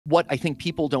what I think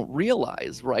people don't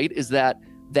realize, right, is that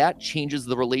changes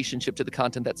the relationship to the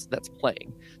content that's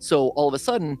playing. So all of a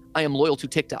sudden, I am loyal to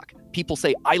TikTok. People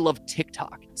say, I love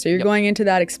TikTok. So you're going into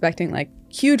that expecting like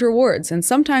huge rewards, and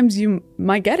sometimes you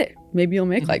might get it. Maybe you'll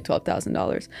make like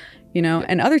 $12,000, you know,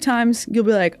 and other times you'll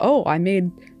be like, oh, I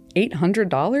made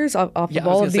 $800 off of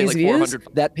all of these views.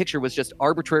 That picture was just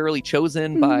arbitrarily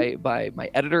chosen by my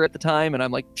editor at the time, and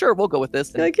I'm like, sure, we'll go with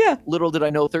this. And like, yeah. Little did I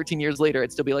know, 13 years later,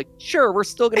 I'd still be like, sure, we're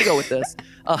still gonna go with this.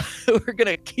 We're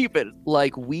gonna keep it.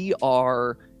 Like, we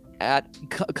are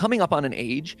coming up on an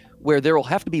age where there will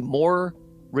have to be more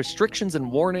restrictions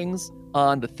and warnings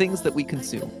on the things that we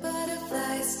consume.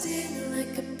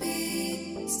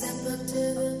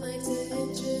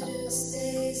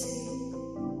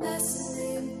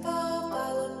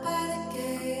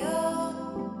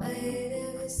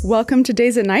 Welcome to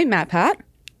Days at Night, MatPat.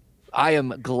 I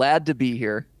am glad to be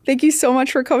here. Thank you so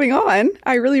much for coming on.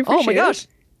 I really appreciate it. Oh my gosh.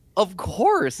 Of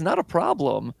course, not a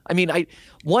problem. I mean,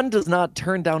 one does not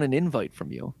turn down an invite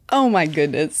from you. Oh my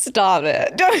goodness, stop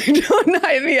it. Don't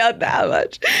hype me up that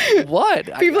much. What?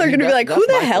 People are going to be like, who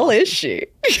the hell is she?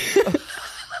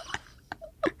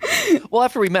 Well,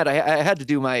 after we met, I had to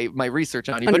do my research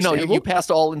on you. But no, you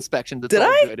passed all inspections. It's Did all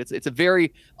I? Good. It's a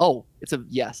very it's a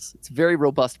very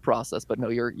robust process. But no,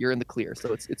 you're in the clear,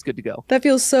 so it's good to go. That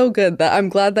feels so good. That I'm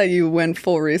glad that you went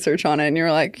full research on it, and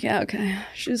you're like, yeah, okay,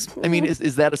 she's. I mean,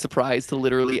 is that a surprise to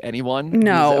literally anyone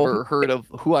No. who's ever heard of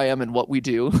who I am and what we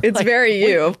do? It's like, very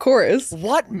you, of course.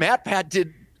 What? MatPat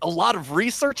did a lot of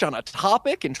research on a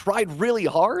topic and tried really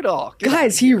hard. Oh,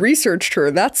 guys, he researched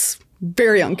her. That's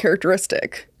very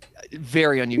uncharacteristic.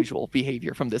 Very unusual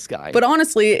behavior from this guy. But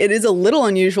honestly, it is a little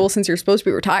unusual since you're supposed to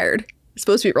be retired. You're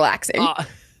supposed to be relaxing.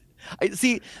 I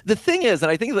see. The thing is,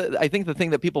 and I think the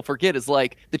thing that people forget is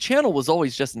like the channel was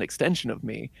always just an extension of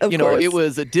me. Of course. It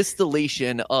was a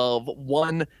distillation of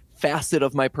one facet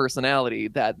of my personality,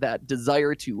 that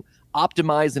desire to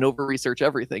optimize and over research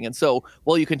everything. And so,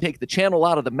 while you can take the channel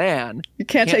out of the man, you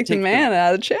can't take the man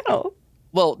out of the channel.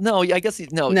 Well, no, I guess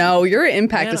no. No, your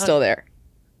impact is still there.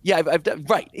 Yeah, I've done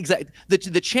right, exactly.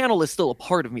 The channel is still a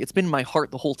part of me. It's been in my heart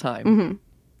the whole time. Mm-hmm.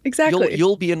 Exactly.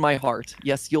 You'll be in my heart.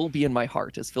 Yes, you'll be in my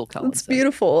heart, as Phil Collins It's said.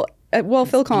 beautiful. Well,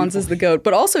 Phil Collins is the GOAT,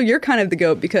 but also you're kind of the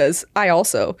GOAT because I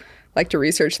also like to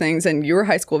research things, and you were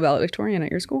high school valedictorian at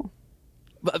your school.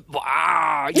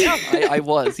 Yeah, I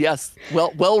was. Yes,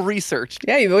 well researched.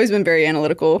 Yeah, you've always been very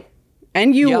analytical,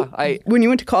 and when you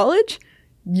went to college,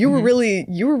 you were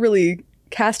really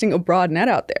casting a broad net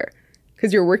out there.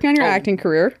 Because you were working on your acting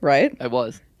career, right? I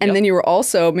was. And then you were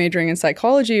also majoring in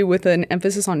psychology with an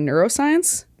emphasis on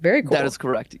neuroscience. Very cool. That is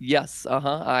correct. Yes.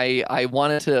 I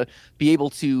wanted to be able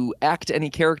to act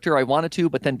any character I wanted to,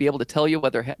 but then be able to tell you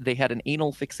whether they had an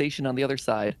anal fixation on the other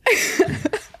side.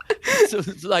 So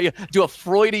I do a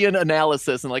Freudian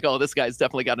analysis and like, oh, this guy's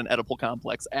definitely got an Oedipal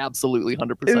complex. Absolutely,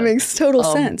 100%. It makes total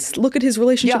sense. Look at his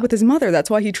relationship with his mother. That's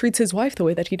why he treats his wife the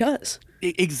way that he does.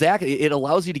 Exactly. It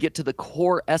allows you to get to the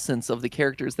core essence of the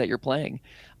characters that you're playing.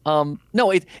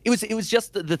 No, it was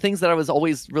just the things that I was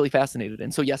always really fascinated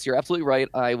in. So yes, you're absolutely right.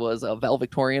 I was a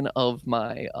valedictorian of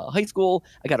my high school.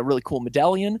 I got a really cool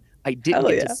medallion. I didn't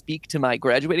get to speak to my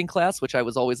graduating class, which I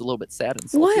was always a little bit sad and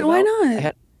salty about. Why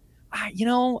not? I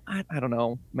don't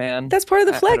know, man. That's part of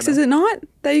the flex, is it not?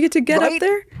 That you get to get up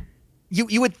there?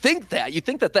 You would think that. You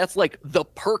think that that's like the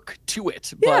perk to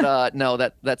it. Yeah. But no,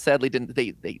 that sadly didn't.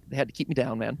 They had to keep me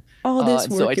down, man. All this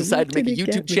work. So I decided to make a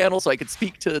YouTube channel so I could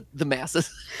speak to the masses.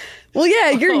 Well, yeah,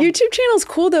 your YouTube channel's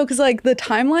cool though, because like the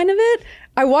timeline of it,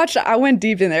 I went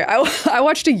deep in there. I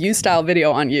watched a U-style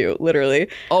video on you, literally.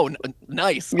 Oh,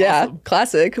 nice. Yeah, awesome.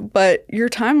 Classic. But your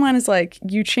timeline is like,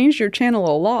 you changed your channel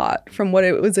a lot from what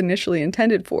it was initially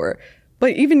intended for.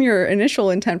 But even your initial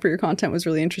intent for your content was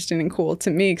really interesting and cool to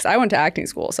me, because I went to acting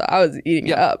school, so I was eating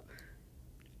it up.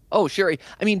 Oh, sure.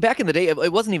 I mean, back in the day,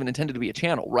 it wasn't even intended to be a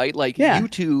channel, right? Like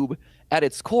YouTube at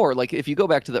its core, like if you go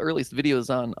back to the earliest videos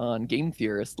on Game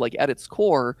Theorist, like at its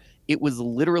core, it was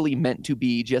literally meant to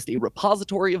be just a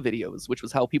repository of videos, which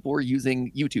was how people were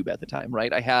using YouTube at the time,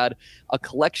 right? I had a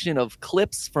collection of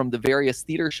clips from the various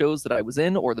theater shows that I was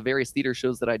in or the various theater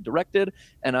shows that I directed.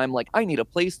 And I'm like, I need a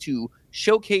place to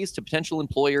showcase to potential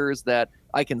employers that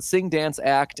I can sing, dance,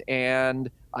 act, and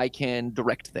I can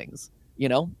direct things,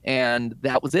 and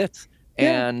that was it.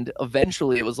 Yeah. And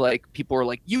eventually it was like, people were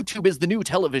like, YouTube is the new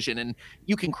television and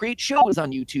you can create shows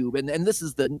on YouTube. And this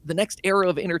is the next era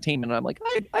of entertainment. And I'm like,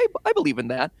 I believe in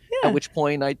that. Yeah. At which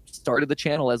point I started the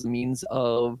channel as a means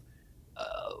of,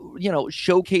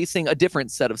 showcasing a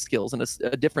different set of skills and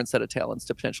a different set of talents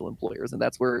to potential employers. And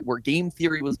that's where Game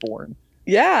Theory was born.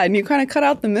 Yeah, and you kind of cut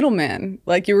out the middleman.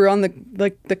 Like you were on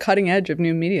the cutting edge of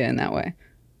new media in that way.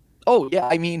 Oh, yeah.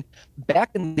 I mean,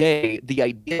 back in the day, the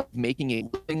idea of making a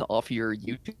living off your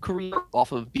YouTube career,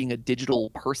 off of being a digital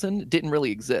person, didn't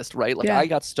really exist, right? Like, I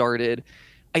got started,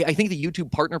 I think the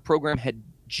YouTube Partner Program had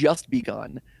just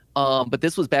begun. But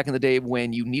this was back in the day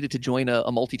when you needed to join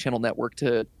a multi-channel network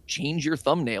to change your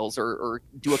thumbnails or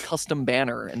do a custom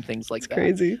banner and things like that.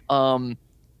 Crazy.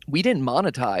 We didn't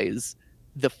monetize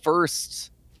the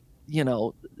first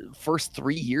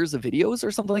 3 years of videos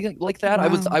or something like that.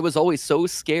 Wow. I was always so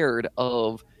scared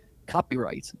of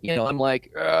copyright. I'm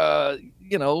like,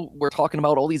 we're talking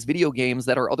about all these video games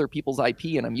that are other people's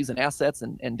IP, and I'm using assets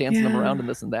and dancing them around and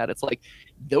this and that. It's like,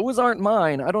 those aren't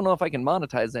mine. I don't know if I can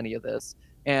monetize any of this.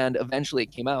 And eventually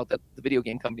it came out that the video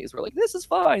game companies were like, this is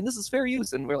fine, this is fair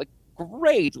use. And we're like,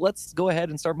 great, let's go ahead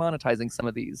and start monetizing some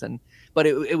of these. But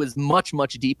it was much,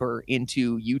 much deeper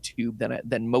into YouTube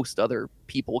than most other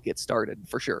people get started,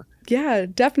 for sure. Yeah,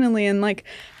 definitely. And like,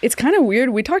 it's kind of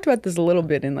weird. We talked about this a little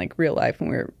bit in like real life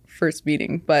when we were first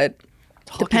meeting, but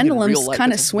the pendulums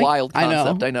kind of swing. Wild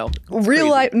concept, I know. Real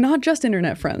life, not just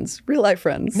internet friends, real life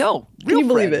friends. No, real Can you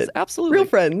believe friends, it? Absolutely. Real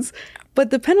friends. But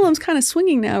the pendulum's kind of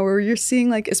swinging now, where you're seeing,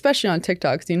 like, especially on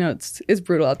TikTok, it's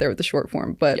brutal out there with the short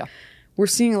form. But we're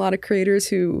seeing a lot of creators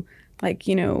who, like,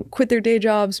 quit their day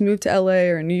jobs, move to LA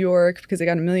or New York because they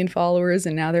got 1 million followers,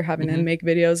 and now they're having to make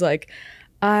videos like,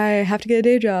 I have to get a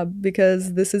day job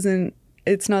because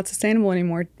it's not sustainable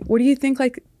anymore. What do you think,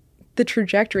 like, the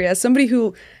trajectory, as somebody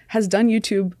who has done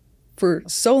YouTube for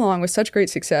so long with such great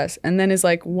success, and then is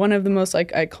like one of the most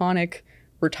like iconic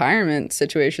retirement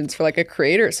situations for like a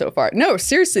creator so far? No,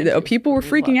 seriously though, people were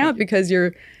freaking out because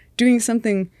you're doing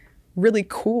something really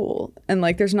cool and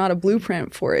like there's not a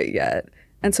blueprint for it yet,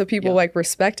 and so people like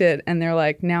respect it, and they're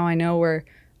like, now I know where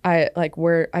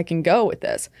I can go with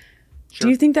this. Sure. Do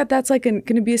you think that that's like going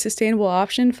to be a sustainable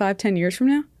option 5-10 years from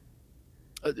now?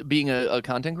 Being a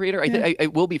content creator, I think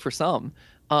it will be for some,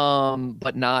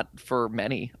 but not for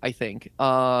many, I think.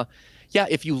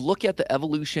 If you look at the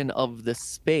evolution of the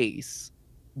space,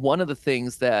 one of the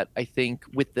things that I think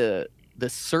with the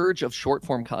surge of short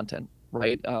form content,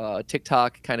 right?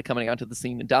 TikTok kind of coming onto the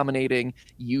scene and dominating,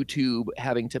 YouTube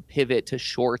having to pivot to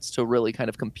shorts to really kind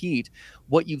of compete.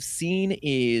 What you've seen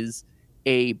is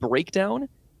a breakdown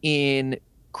in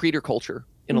creator culture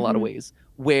in a lot of ways,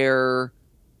 where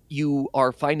you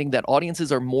are finding that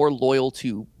audiences are more loyal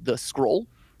to the scroll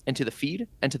and to the feed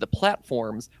and to the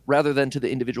platforms rather than to the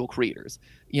individual creators.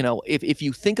 If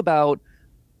you think about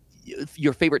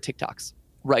your favorite TikToks,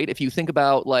 right? If you think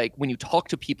about like when you talk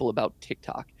to people about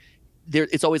TikTok,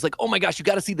 it's always like, oh my gosh, you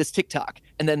got to see this TikTok.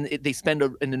 And then they spend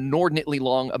an inordinately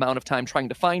long amount of time trying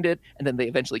to find it. And then they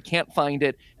eventually can't find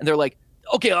it. And they're like,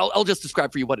 okay, I'll just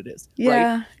describe for you what it is.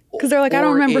 Yeah. Right? Because they're like, I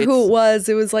don't remember who it was.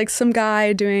 It was like some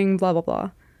guy doing blah, blah,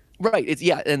 blah. Right.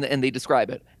 And they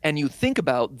describe it. And you think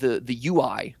about the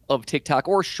UI of TikTok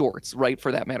or Shorts, right,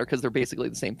 for that matter, because they're basically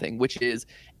the same thing, which is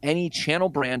any channel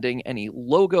branding, any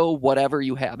logo, whatever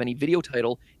you have, any video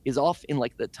title is off in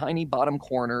like the tiny bottom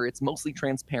corner. It's mostly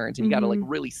transparent, and you got to like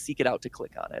really seek it out to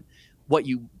click on it. What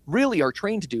you really are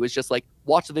trained to do is just like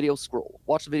watch the video, scroll,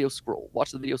 watch the video, scroll,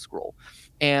 watch the video, scroll.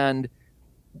 And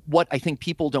what I think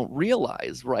people don't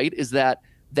realize, right, is that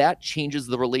changes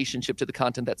the relationship to the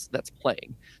content that's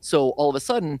playing. So all of a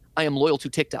sudden, I am loyal to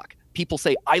TikTok. People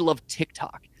say, I love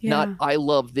TikTok, not I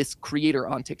love this creator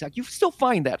on TikTok. You still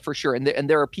find that for sure. And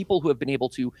there are people who have been able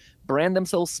to brand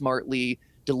themselves smartly,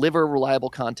 deliver reliable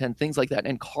content, things like that,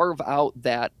 and carve out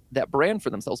that brand for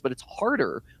themselves. But it's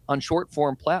harder on short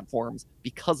form platforms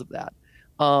because of that.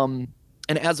 And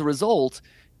as a result,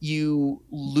 you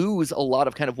lose a lot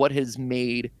of kind of what has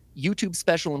made YouTube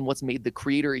special and what's made the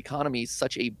creator economy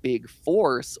such a big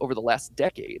force over the last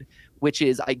decade, which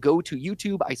is I go to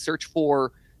YouTube, I search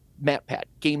for MatPat,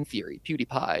 Game Theory,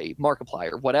 PewDiePie,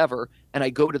 Markiplier, whatever, and I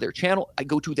go to their channel. I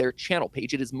go to their channel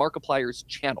page. It is Markiplier's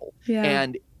channel. Yeah.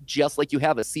 And just like you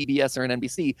have a CBS or an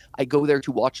NBC, I go there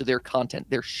to watch their content,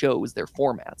 their shows, their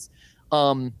formats.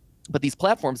 But these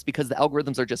platforms, because the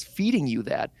algorithms are just feeding you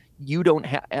that, you don't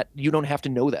have to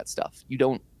know that stuff. You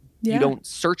don't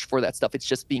search for that stuff. It's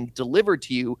just being delivered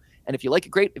to you. And if you like it,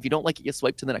 great. If you don't like it, you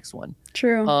swipe to the next one.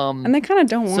 True. And they kind of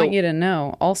don't want you to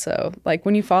know also. Like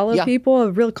when you follow people,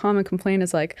 a real common complaint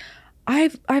is like, I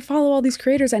follow all these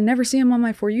creators. I never see them on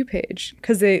my For You page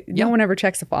because no one ever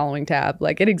checks the following tab.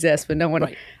 Like it exists, but no one.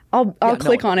 Right. I'll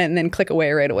click on it and then click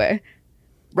away right away.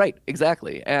 Right,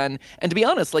 exactly. And to be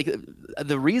honest, like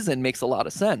the reason makes a lot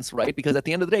of sense, right? Because at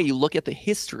the end of the day, you look at the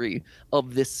history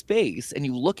of this space and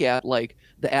you look at like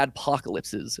the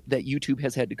adpocalypses that YouTube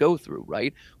has had to go through,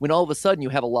 right? When all of a sudden you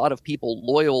have a lot of people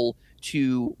loyal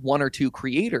to one or two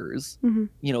creators,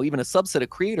 you know, even a subset of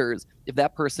creators, if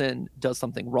that person does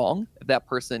something wrong, if that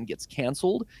person gets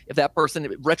canceled, if that person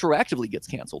retroactively gets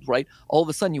canceled, right? All of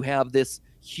a sudden you have this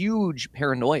huge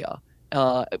paranoia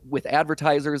with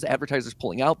advertisers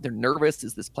pulling out. They're nervous.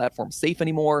 Is this platform safe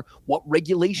anymore? What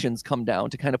regulations come down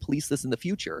to kind of police this in the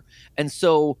future? And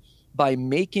so by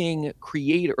making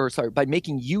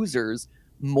users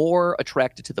more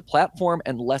attracted to the platform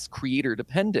and less creator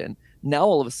dependent, now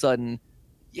all of a sudden,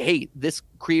 hey, this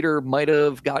creator might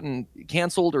have gotten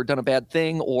canceled or done a bad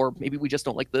thing, or maybe we just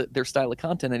don't like their style of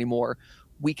content anymore.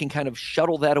 We can kind of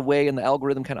shuttle that away and the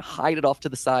algorithm kind of hide it off to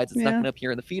the sides. It's not going to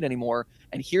appear in the feed anymore.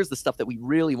 And here's the stuff that we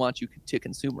really want you to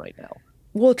consume right now.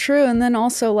 Well, true. And then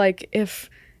also, like,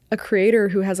 if a creator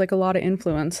who has like a lot of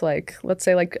influence, like let's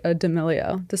say like a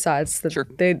D'Amelio decides that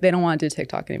they don't want to do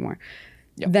TikTok anymore.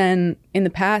 Yep. Then in the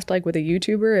past, like with a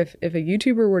YouTuber, if a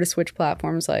YouTuber were to switch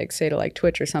platforms, like say to like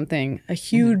Twitch or something, a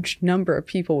huge number of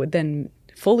people would then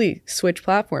fully switch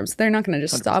platforms. They're not going to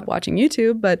just 100%. Stop watching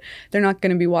YouTube, but they're not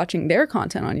going to be watching their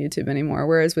content on YouTube anymore.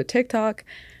 Whereas with TikTok,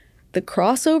 the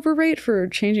crossover rate for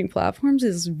changing platforms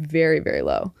is very, very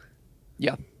low.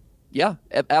 Yeah. Yeah,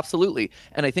 absolutely.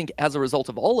 And I think as a result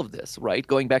of all of this, right,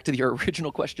 going back to your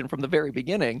original question from the very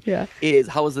beginning, is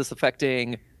how is this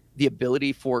affecting the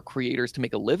ability for creators to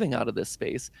make a living out of this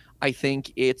space? I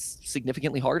think it's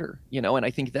significantly harder, you know, and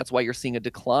I think that's why you're seeing a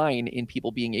decline in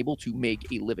people being able to make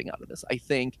a living out of this. I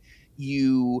think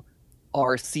you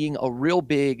are seeing a real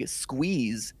big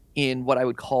squeeze in what I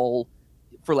would call,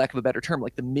 for lack of a better term,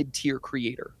 like the mid-tier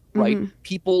creator, right?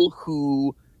 People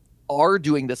who are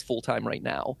doing this full-time right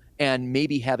now and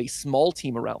maybe have a small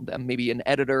team around them, maybe an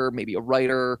editor, maybe a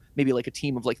writer, maybe like a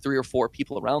team of like 3 or 4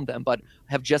 people around them, but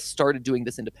have just started doing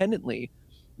this independently.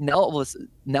 Now all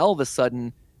of a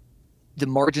sudden, the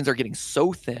margins are getting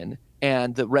so thin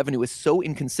and the revenue is so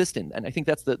inconsistent. And I think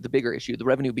that's the bigger issue. The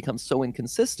revenue becomes so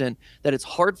inconsistent that it's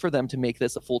hard for them to make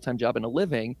this a full-time job and a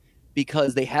living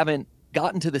because they haven't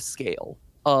gotten to the scale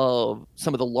of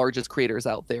some of the largest creators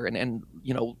out there. And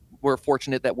you know, we're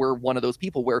fortunate that we're one of those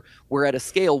people where we're at a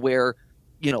scale where,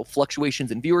 you know, fluctuations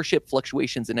in viewership,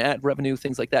 fluctuations in ad revenue,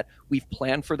 things like that. We've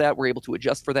planned for that. We're able to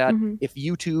adjust for that. If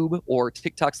YouTube or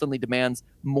TikTok suddenly demands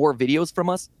more videos from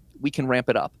us, we can ramp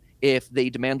it up. If they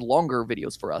demand longer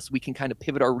videos for us, we can kind of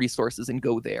pivot our resources and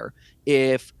go there.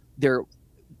 If they're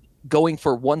going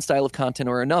for one style of content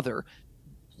or another,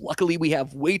 luckily we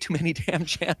have way too many damn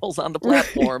channels on the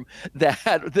platform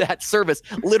that service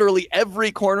literally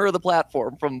every corner of the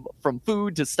platform, from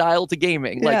food to style to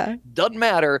gaming. Like, doesn't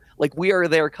matter. Like, we are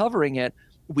there covering it.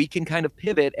 We can kind of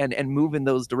pivot and move in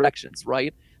those directions,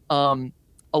 right?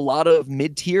 A lot of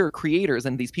mid-tier creators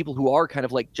and these people who are kind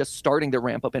of like just starting their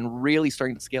ramp up and really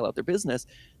starting to scale out their business,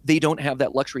 they don't have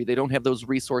that luxury. They don't have those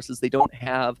resources. They don't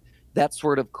have that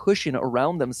sort of cushion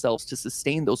around themselves to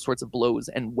sustain those sorts of blows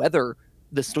and weather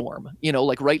the storm. You know,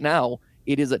 like right now,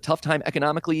 it is a tough time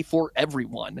economically for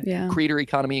everyone, creator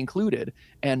economy included,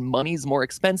 and money's more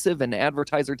expensive and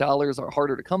advertiser dollars are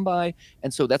harder to come by.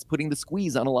 And so that's putting the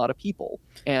squeeze on a lot of people.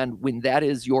 And when that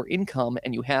is your income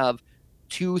and you have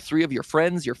 2, 3 of your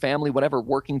friends, your family, whatever,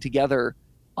 working together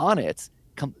on it,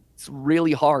 it's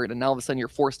really hard. And now all of a sudden you're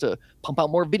forced to pump out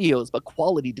more videos, but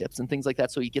quality dips and things like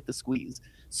that. So you get the squeeze.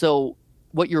 So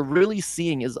what you're really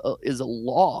seeing is a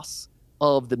loss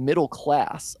of the middle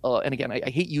class. And again, I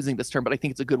hate using this term, but I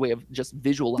think it's a good way of just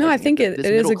visualizing. No, I think it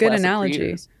is a good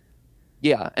analogy.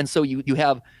 Yeah. And so you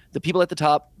have the people at the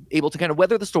top able to kind of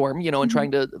weather the storm, you know, and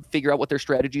trying to figure out what their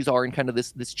strategies are in kind of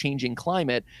this changing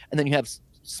climate. And then you have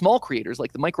small creators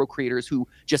like the micro creators who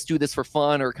just do this for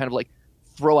fun or kind of like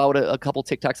throw out a couple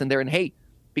TikToks in there. And hey,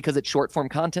 because it's short form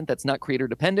content that's not creator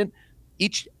dependent,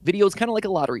 each video is kind of like a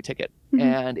lottery ticket,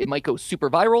 and it might go super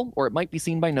viral or it might be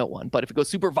seen by no one. But if it goes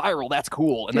super viral, that's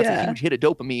cool. And that's a huge hit of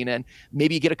dopamine, and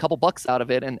maybe you get a couple bucks out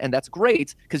of it. And that's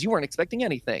great because you weren't expecting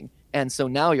anything. And so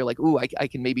now you're like, ooh, I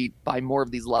can maybe buy more of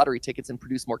these lottery tickets and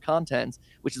produce more content,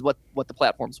 which is what the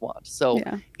platforms want. So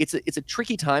it's a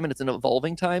tricky time and it's an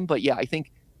evolving time. But yeah, I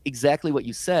think exactly what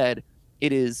you said,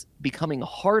 it is becoming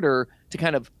harder to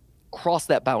kind of cross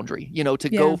that boundary, you know, to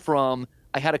go from,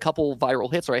 I had a couple viral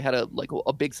hits or I had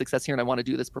a big success here and I want to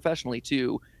do this professionally,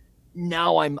 to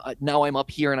now I'm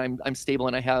up here and I'm stable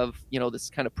and I have, you know, this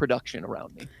kind of production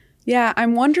around me. Yeah,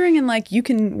 I'm wondering, and like you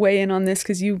can weigh in on this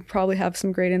because you probably have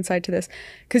some great insight to this,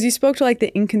 because you spoke to like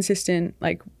the inconsistent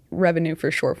like revenue for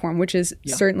short form, which is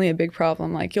certainly a big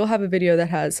problem. Like you'll have a video that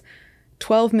has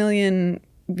 12 million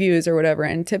views or whatever,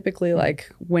 and typically like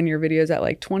when your video is at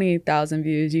like 20,000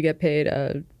 views, you get paid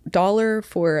 $1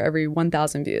 for every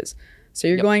 1,000 views. So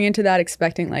you're going into that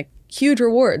expecting like huge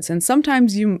rewards, and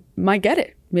sometimes you might get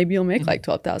it. Maybe you'll make like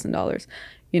 $12,000,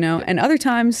 you know, and other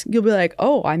times you'll be like,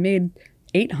 oh, I made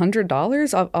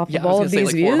 $800 off of all of these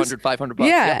like views. 400, 500 bucks.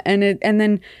 Yeah, and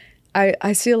then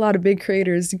I see a lot of big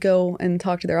creators go and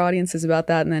talk to their audiences about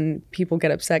that, and then people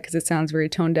get upset because it sounds very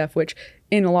tone deaf, which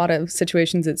in a lot of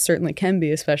situations it certainly can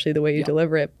be, especially the way you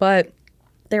deliver it. But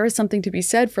there is something to be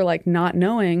said for like not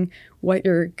knowing what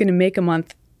you're going to make a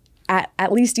month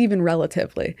at least even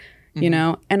relatively, you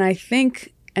know? And I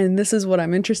think, and this is what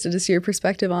I'm interested to see your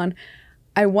perspective on,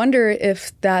 I wonder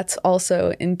if that's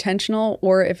also intentional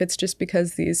or if it's just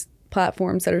because these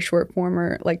platforms that are short form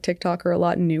or like TikTok are a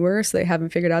lot newer, so they haven't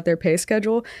figured out their pay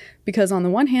schedule. Because on the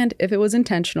one hand, if it was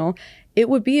intentional, it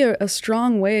would be a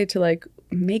strong way to like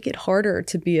make it harder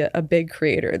to be a big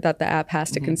creator that the app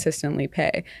has to consistently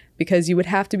pay, because you would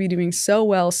have to be doing so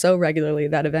well so regularly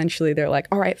that eventually they're like,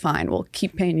 all right, fine, we'll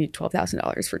keep paying you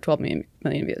 $12,000 for 12 million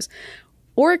views.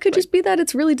 Or it could just be that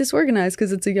it's really disorganized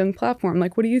because it's a young platform.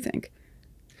 Like, what do you think?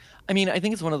 I mean, I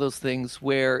think it's one of those things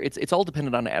where it's all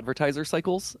dependent on advertiser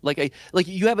cycles. Like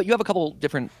you have a couple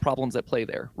different problems at play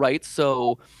there, right?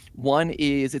 So one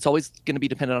is it's always going to be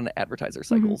dependent on advertiser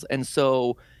cycles, and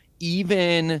so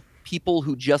even people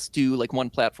who just do like one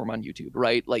platform on YouTube,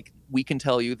 right? Like we can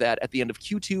tell you that at the end of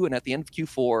Q2 and at the end of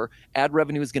Q4, ad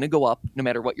revenue is going to go up no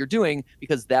matter what you're doing,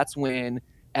 because that's when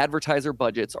advertiser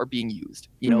budgets are being used.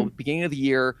 You know, beginning of the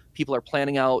year, people are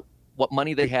planning out what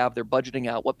money they have, they're budgeting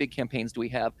out what big campaigns do we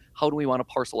have, how do we want to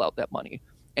parcel out that money.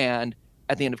 And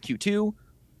at the end of Q2,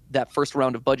 that first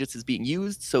round of budgets is being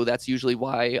used. So that's usually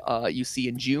why you see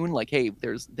in June, like, hey,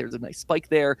 there's a nice spike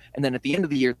there. And then at the end of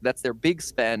the year, that's their big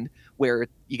spend where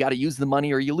you got to use the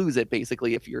money or you lose it,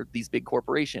 basically, if you're these big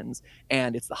corporations.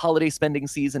 And it's the holiday spending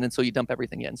season, and so you dump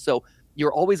everything in. So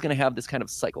you're always going to have this kind of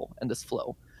cycle and this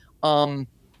flow.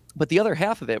 But the other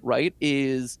half of it, right,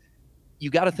 is you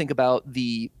got to think about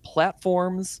the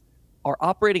platforms are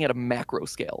operating at a macro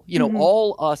scale. You know,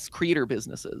 all us creator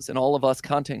businesses and all of us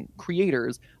content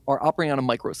creators are operating on a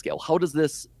micro scale. How does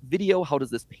this video, how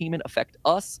does this payment affect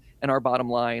us and our bottom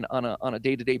line on a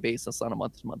day-to-day basis, on a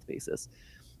month-to-month basis?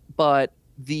 But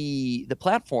the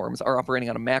platforms are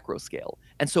operating on a macro scale.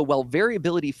 And so while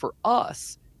variability for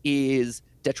us is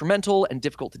detrimental and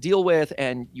difficult to deal with,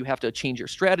 and you have to change your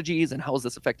strategies, and how is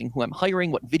this affecting who I'm hiring,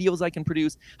 what videos I can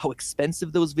produce, how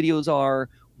expensive those videos are,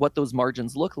 what those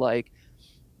margins look like.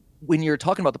 When you're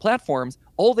talking about the platforms,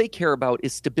 all they care about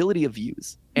is stability of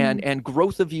views and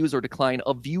growth of views or decline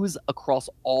of views across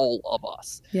all of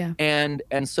us. Yeah. And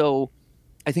so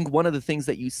I think one of the things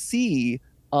that you see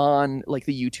on like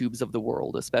the YouTubes of the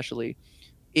world especially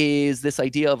is this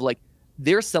idea of like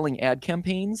they're selling ad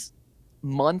campaigns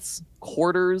months,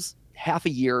 quarters, half a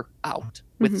year out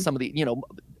with some of the, you know,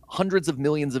 hundreds of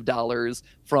millions of dollars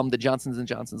from the Johnsons &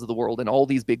 Johnsons of the world and all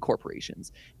these big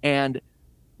corporations. And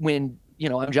when, you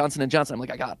know, I'm Johnson & Johnson, I'm like,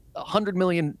 I got $100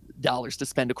 million to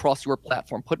spend across your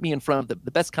platform. Put me in front of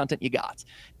the best content you got.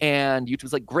 And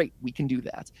YouTube's like, great, we can do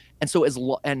that. And so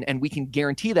and we can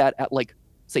guarantee that at like,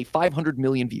 say 500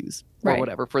 million views or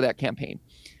whatever for that campaign.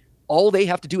 All they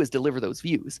have to do is deliver those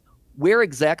views. Where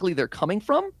exactly they're coming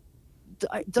from,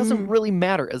 it doesn't really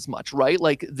matter as much, right?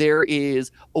 Like there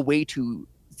is a way to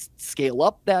scale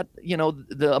up that, you know,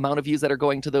 the amount of views that are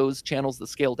going to those channels, the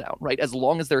scale down, right? As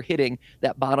long as they're hitting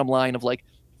that bottom line of like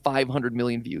 500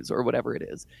 million views or whatever it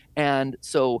is. And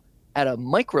so at a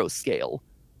micro scale,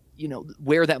 you know,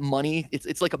 where that money,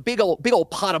 it's like a big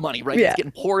old pot of money, right? It's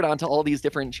getting poured onto all these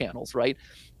different channels, right?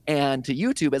 And to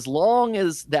YouTube, as long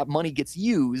as that money gets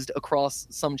used across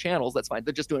some channels, that's fine.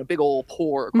 They're just doing a big old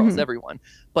pour across everyone.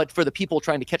 But for the people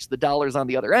trying to catch the dollars on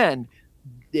the other end,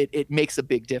 it makes a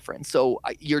big difference. So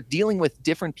you're dealing with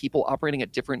different people operating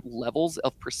at different levels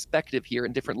of perspective here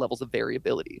and different levels of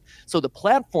variability. So the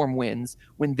platform wins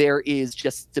when there is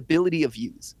just stability of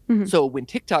views. So when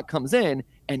TikTok comes in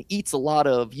and eats a lot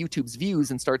of YouTube's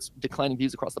views and starts declining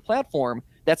views across the platform,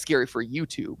 that's scary for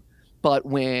YouTube. But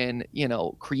when, you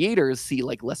know, creators see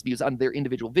like less views on their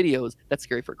individual videos, that's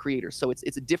scary for creators. So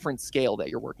it's a different scale that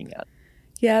you're working at.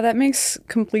 Yeah, that makes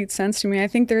complete sense to me. I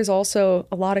think there's also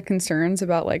a lot of concerns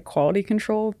about like quality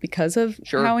control because of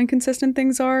how inconsistent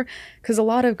things are. Because a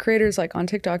lot of creators like on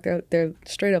TikTok, they're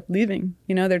straight up leaving.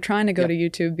 You know, they're trying to go to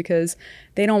YouTube because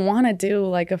they don't want to do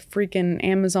like a freaking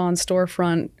Amazon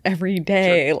storefront every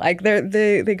day. Like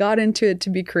they got into it to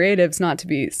be creatives, not to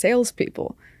be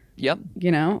salespeople. Yep.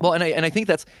 You know? Well, and I think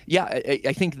that's,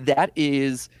 I think that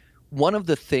is one of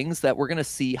the things that we're going to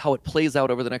see how it plays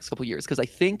out over the next couple of years, because I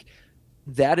think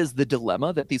that is the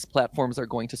dilemma that these platforms are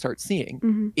going to start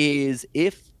seeing, is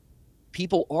if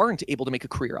people aren't able to make a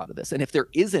career out of this, and if there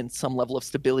isn't some level of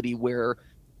stability where,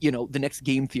 you know, the next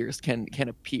game theorist can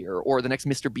appear, or the next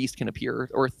Mr. Beast can appear,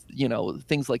 or, you know,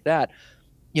 things like that,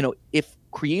 you know, if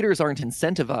creators aren't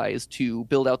incentivized to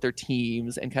build out their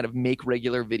teams and kind of make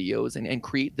regular videos and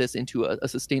create this into a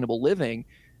sustainable living,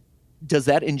 does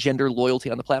that engender loyalty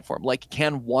on the platform? Like,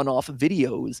 can one-off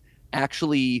videos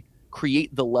actually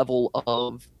create the level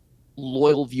of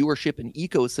loyal viewership and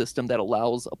ecosystem that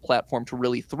allows a platform to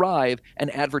really thrive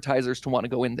and advertisers to want to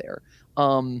go in there?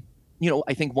 You know,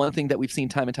 I think one thing that we've seen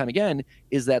time and time again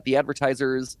is that the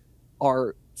advertisers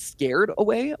are scared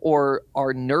away or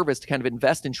are nervous to kind of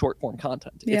invest in short form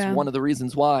content. Yeah. It's one of the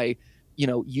reasons why, you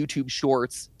know, YouTube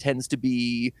Shorts tends to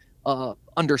be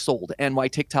undersold, and why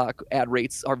TikTok ad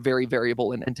rates are very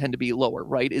variable and tend to be lower,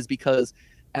 right? Is because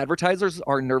advertisers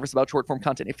are nervous about short form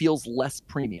content. It feels less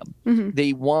premium.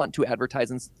 They want to advertise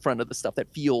in front of the stuff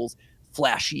that feels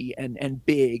flashy and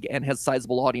big and has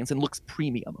sizable audience and looks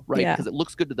premium, right? Because it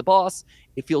looks good to the boss,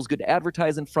 it feels good to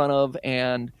advertise in front of,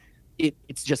 and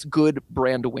it's just good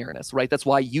brand awareness, right? That's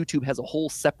why YouTube has a whole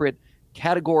separate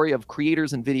category of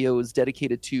creators and videos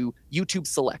dedicated to YouTube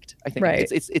Select. I think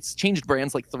it's changed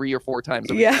brands like 3 or 4 times.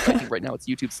 I think right now it's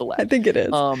YouTube Select. I think it is.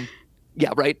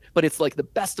 Yeah, right. But it's like the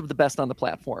best of the best on the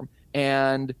platform,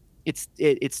 and it's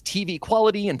TV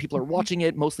quality, and people are watching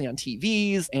it mostly on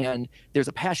TVs, and there's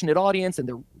a passionate audience, and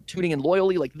they're tuning in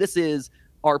loyally. Like, this is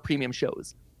our premium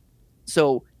shows.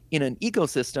 So in an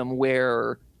ecosystem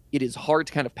where it is hard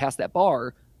to kind of pass that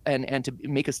bar and to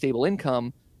make a stable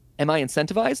income, am I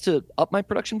incentivized to up my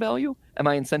production value? Am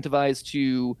I incentivized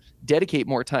to dedicate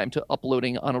more time to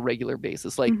uploading on a regular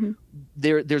basis? Like,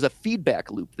 there's a feedback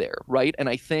loop there, right? And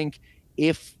I think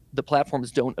if the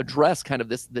platforms don't address kind of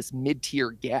this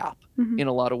mid-tier gap in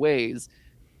a lot of ways,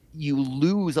 you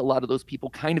lose a lot of those people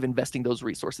kind of investing those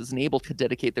resources and able to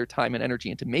dedicate their time and energy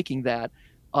into making that.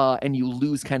 And you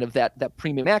lose kind of that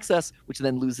premium access, which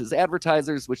then loses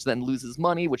advertisers, which then loses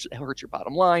money, which hurts your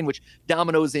bottom line, which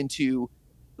dominoes into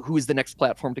who is the next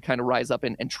platform to kind of rise up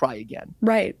and try again.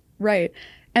 Right.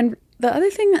 And the other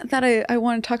thing that I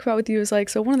want to talk about with you is, like,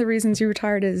 so one of the reasons you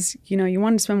retired is, you know, you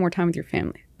wanted to spend more time with your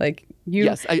family. Like, you.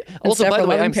 Yes. Also, by the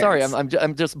way, I'm sorry.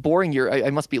 I'm just boring you. I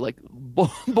must be like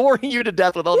boring you to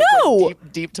death with all this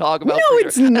like, deep talk about. No,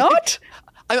 it's not.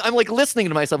 I'm like listening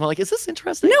to myself. I'm like, is this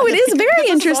interesting? No, it is very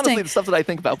interesting. This is honestly the stuff that I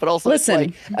think about, but also,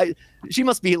 listen, it's like, she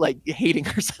must be like hating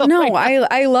herself. No, right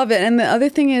I love it. And the other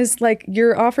thing is, like,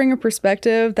 you're offering a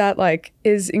perspective that, like,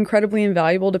 is incredibly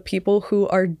invaluable to people who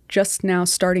are just now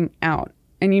starting out.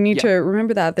 And you need to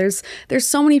remember that there's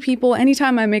so many people.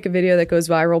 Anytime I make a video that goes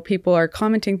viral, people are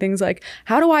commenting things like,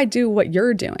 how do I do what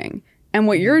you're doing? And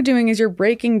what you're doing is you're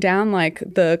breaking down, like,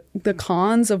 the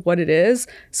cons of what it is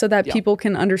so that people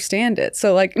can understand it.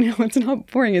 So, like, no, it's not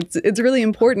boring. It's really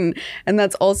important. And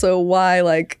that's also why,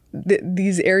 like,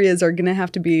 these areas are going to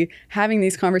have to be having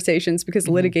these conversations, because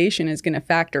litigation is going to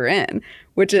factor in,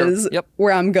 which is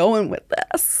where I'm going with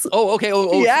this. Oh, okay.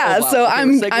 Yeah. Wow. So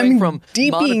okay, I'm from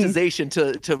deeping monetization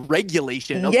to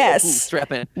regulation. Okay, yes.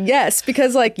 Strap in. Yes.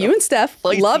 Because, like, you and Steph,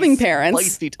 loving parents,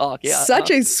 feisty talk. Yeah.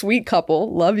 Such a sweet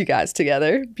couple. Love you guys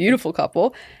together. Beautiful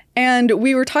couple. And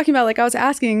we were talking about, like, I was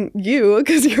asking you,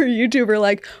 because you're a YouTuber,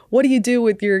 like, what do you do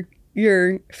with your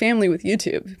family with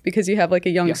YouTube? Because you have, like,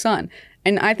 a young son.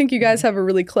 And I think you guys have a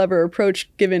really clever approach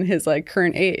given his, like,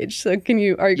 current age. So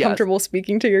are you comfortable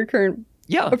speaking to your current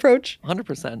approach?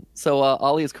 100%. So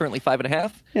Ollie is currently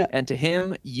 5.5. Yeah. And to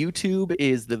him, YouTube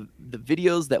is the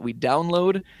videos that we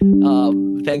download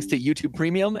thanks to YouTube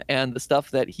Premium, and the stuff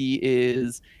that he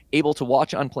is able to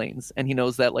watch on planes. And he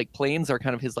knows that, like, planes are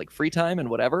kind of his, like, free time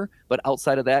and whatever. But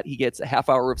outside of that, he gets a half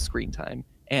hour of screen time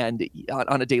and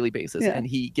on a daily basis. And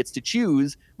he gets to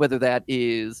choose whether that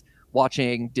is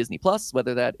watching Disney Plus,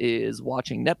 whether that is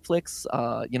watching Netflix,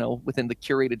 you know, within the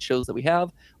curated shows that we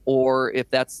have, or if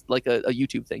that's like a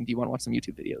YouTube thing. Do you want to watch some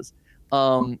YouTube videos?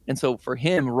 And so for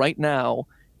him right now,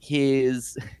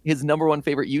 his number one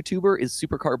favorite YouTuber is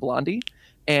Supercar Blondie.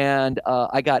 And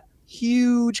I got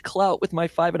huge clout with my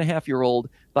 5.5-year-old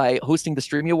by hosting the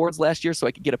Streamy Awards last year, so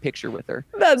I could get a picture with her.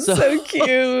 That's so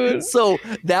cute. So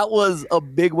that was a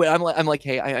big win. I'm like,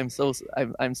 hey, I'm so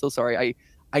sorry.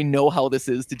 I know how this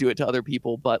is to do it to other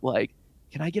people, but, like,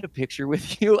 can I get a picture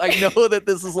with you? I know that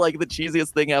this is, like, the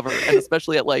cheesiest thing ever, and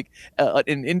especially at, like,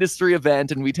 an industry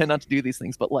event, and we tend not to do these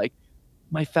things, but, like,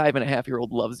 my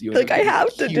 5.5-year-old loves you. Like, I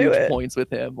have to do it. Points with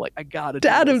him. Like, I gotta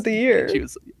Dad of the year.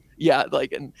 Yeah,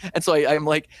 like, and so I'm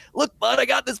like, look, bud, I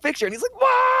got this picture. And he's like,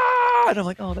 wow! And I'm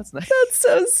like, oh, that's nice. That's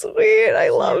so sweet. I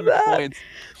love that. Points.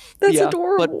 That's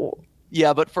adorable.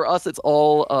 But for us, it's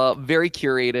all very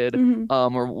curated.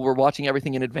 Mm-hmm. We're watching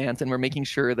everything in advance, and we're making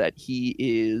sure that he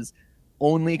is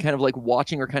only kind of like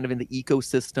watching or kind of in the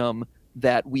ecosystem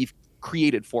that we've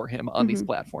created for him on these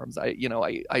platforms.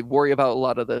 I worry about a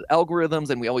lot of the algorithms,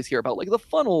 and we always hear about like the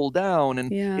funnel down,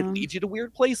 and it leads you to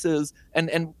weird places.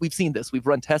 And we've seen this. We've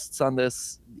run tests on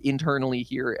this internally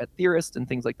here at Theorist and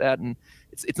things like that, and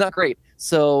it's not great.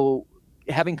 So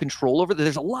having control over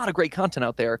there's a lot of great content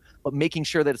out there, but making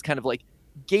sure that it's kind of like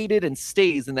gated and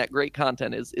stays in that great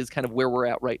content is kind of where we're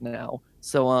at right now.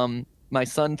 So my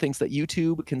son thinks that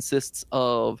YouTube consists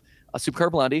of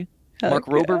Supercar Blondie, Mark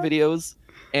Rober videos,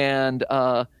 and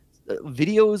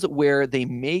videos where they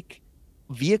make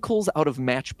vehicles out of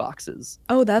matchboxes.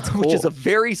 Oh, that's cool. Which is a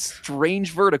very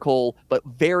strange vertical, but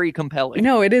very compelling.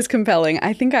 No, it is compelling.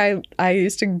 I think I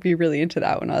used to be really into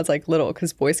that when I was like little,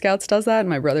 because Boy Scouts does that, and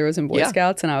my brother was in Boy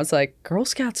Scouts, and I was like, Girl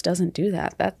Scouts doesn't do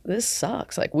that. This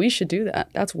sucks. Like, we should do that.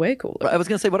 That's way cooler. I was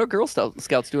gonna say, what are Girl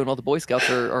Scouts doing while the Boy Scouts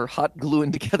are hot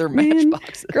gluing together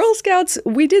matchboxes? Girl Scouts,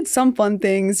 we did some fun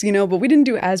things, but we didn't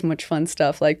do as much fun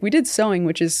stuff. Like, we did sewing,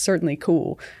 which is certainly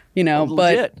cool.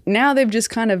 But now they've just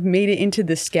kind of made it into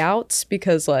the Scouts,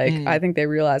 because like I think they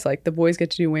realize like the boys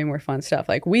get to do way more fun stuff.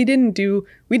 Like we did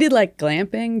like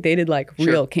glamping, they did like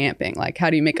real camping, like how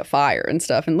do you make a fire and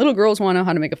stuff. And little girls want to know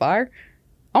how to make a fire.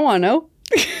 I want to know.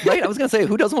 Right, I was gonna say,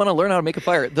 who doesn't want to learn how to make a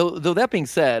fire? Though that being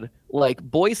said, like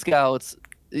Boy Scouts,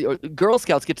 Girl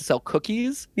Scouts get to sell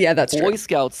cookies. Yeah, that's true. Boy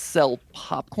Scouts sell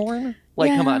popcorn.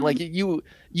 Like, come on, like you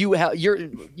have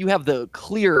the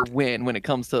clear win when it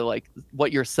comes to like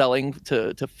what you're selling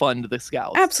to fund the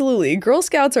Scouts. Absolutely, Girl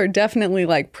Scouts are definitely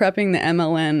like prepping the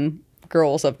MLN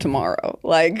girls of tomorrow.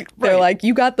 Like they're like,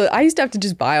 you got the. I used to have to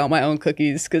just buy all my own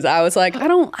cookies because I was like, I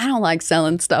don't like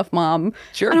selling stuff, Mom.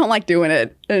 Sure, I don't like doing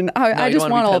it, and I just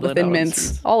want all the Thin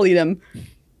Mints. I'll eat them.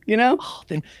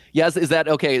 Yes, is that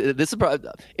okay? This is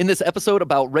in this episode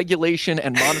about regulation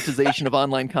and monetization of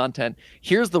online content.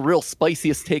 Here's the real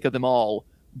spiciest take of them all.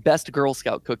 Best Girl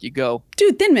Scout cookie, go.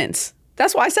 Dude, Thin Mints.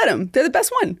 That's why I said them. They're the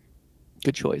best one.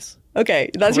 Good choice. Okay,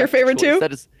 that's your favorite too?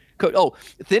 That is. Oh,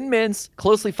 Thin Mints,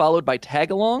 closely followed by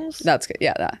Tagalongs. That's good.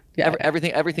 Yeah,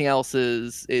 Everything else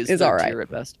is all right at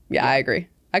best. Yeah, I agree.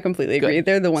 I completely agree.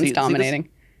 They're the ones dominating.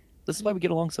 This is why we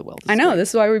get along so well. I know. This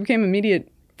is why we became immediate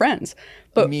friends.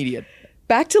 But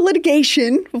back to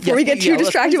litigation before we get too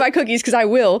distracted by cookies, because I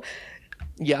will.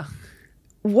 Yeah.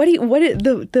 What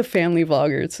the family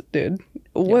vloggers, dude?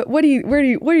 What do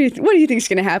you think is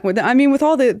going to happen with them? I mean, with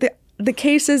all the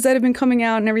cases that have been coming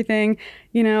out and everything,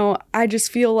 I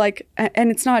just feel like, and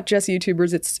it's not just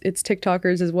YouTubers, it's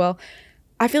TikTokers as well.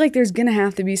 I feel like there's going to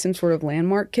have to be some sort of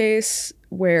landmark case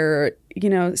where,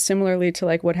 similarly to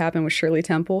like what happened with Shirley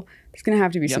Temple, there's going to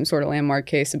have to be some sort of landmark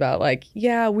case about like,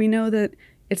 yeah, we know that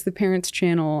it's the parents'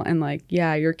 channel, and like,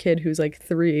 yeah, your kid who's like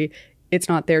 3, it's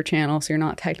not their channel, so you're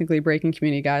not technically breaking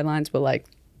community guidelines, but like,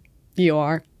 you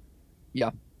are. Yeah.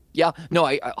 No,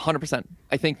 I 100%.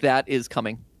 I think that is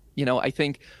coming. I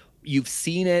think you've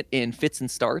seen it in fits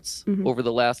and starts over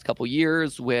the last couple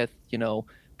years with,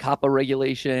 COPPA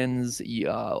regulations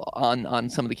on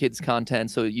some of the kids'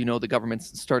 content. So, the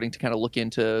government's starting to kind of look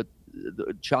into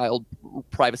the child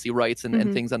privacy rights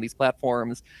and things on these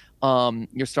platforms.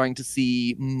 You're starting to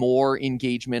see more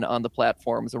engagement on the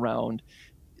platforms around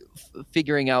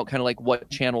figuring out kind of like what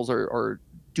channels are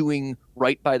doing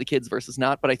right by the kids versus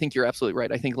not. But I think you're absolutely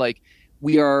right. I think like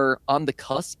we are on the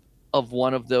cusp of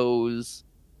one of those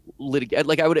like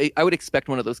I would expect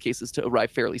one of those cases to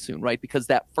arrive fairly soon, right? Because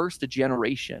that first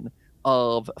generation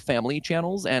of family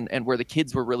channels and where the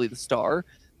kids were really the star,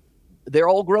 they're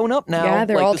all grown up now. Yeah,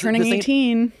 they're like, all turning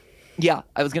 18. Yeah,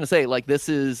 I was gonna say like this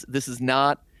is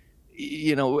not,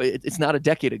 it's not a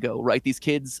decade ago, right? These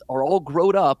kids are all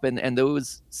grown up, and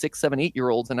those 6, 7,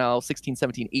 8-year-olds are now 16,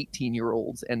 17,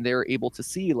 18-year-olds, and they're able to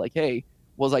see like, hey,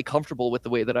 was I comfortable with the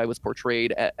way that I was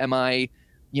portrayed? Am I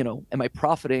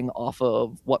profiting off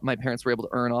of what my parents were able to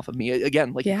earn off of me?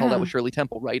 Again, like you call that with Shirley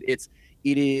Temple, right? It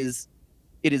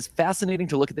is fascinating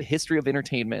to look at the history of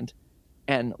entertainment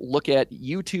and look at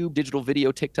YouTube, digital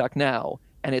video, TikTok now,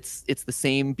 and it's the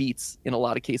same beats in a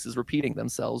lot of cases repeating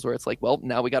themselves, where it's like, well,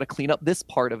 now we got to clean up this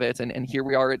part of it, and here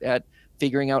we are at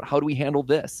figuring out how do we handle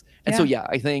this. And so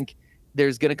I think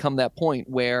there's going to come that point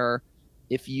where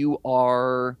if you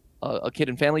are a kid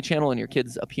and family channel and your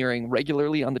kid's appearing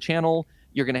regularly on the channel,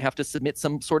 you're going to have to submit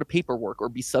some sort of paperwork or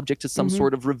be subject to some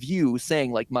sort of review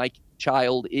saying like, my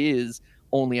child is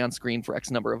only on screen for X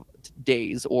number of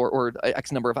days or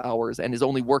X number of hours and is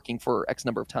only working for X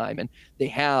number of time. And they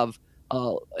have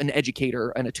an educator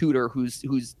and a tutor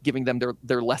who's giving them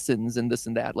their lessons and this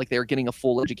and that. Like they're getting a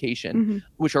full education,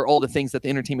 which are all the things that the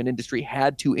entertainment industry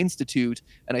had to institute.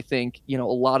 And I think, a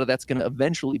lot of that's going to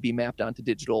eventually be mapped onto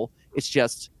digital. It's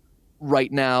just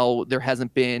right now there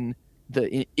hasn't been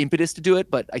the impetus to do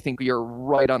it, but I think you're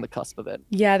right on the cusp of it.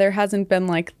 Yeah, there hasn't been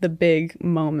like the big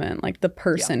moment, like the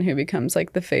person who becomes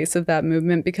like the face of that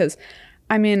movement. Because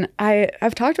I mean,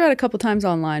 I've talked about it a couple times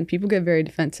online. People get very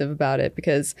defensive about it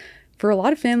because for a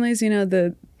lot of families,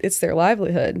 it's their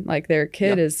livelihood. Like their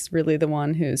kid is really the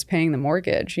one who's paying the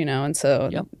mortgage, and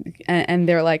so, and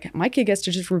they're like, my kid gets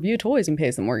to just review toys and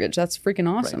pays the mortgage. That's freaking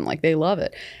awesome. Right. Like they love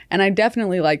it. And I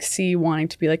definitely like see wanting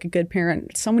to be like a good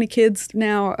parent. So many kids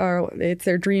now it's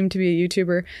their dream to be a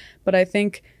YouTuber. But I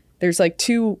think there's like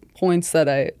 2 points that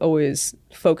I always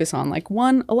focus on. Like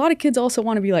one, a lot of kids also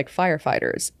want to be like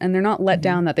firefighters, and they're not let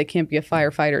down that they can't be a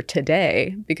firefighter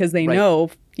today because they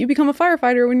know you become a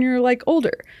firefighter when you're like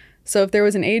older. So if there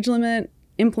was an age limit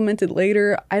implemented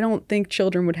later, I don't think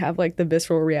children would have like the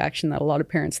visceral reaction that a lot of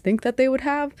parents think that they would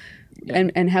have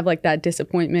and have like that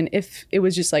disappointment if it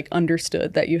was just like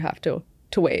understood that you have to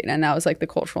wait. And that was like the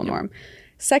cultural norm.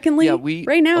 Secondly,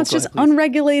 right now it's just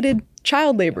unregulated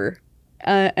child labor.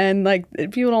 And like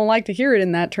people don't like to hear it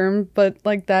in that term, but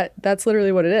like that's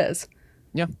literally what it is.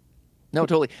 Yeah. No,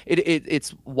 totally.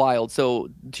 It's wild. So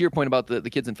to your point about the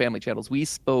kids and family channels, we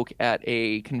spoke at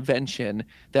a convention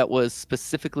that was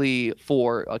specifically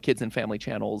for kids and family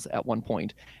channels at one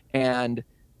point. And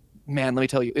man, let me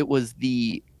tell you, it was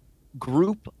the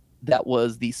group that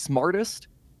was the smartest,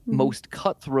 most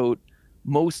cutthroat,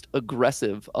 most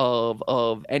aggressive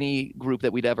of any group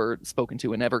that we'd ever spoken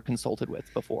to and ever consulted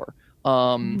with before.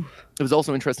 It was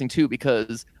also interesting too,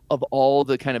 because of all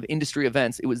the kind of industry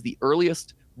events, it was the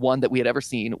earliest one that we had ever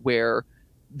seen where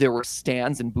there were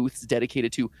stands and booths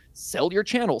dedicated to sell your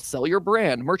channel, sell your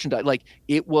brand, merchandise. Like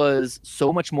it was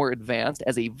so much more advanced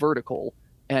as a vertical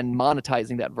and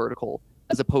monetizing that vertical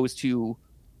as opposed to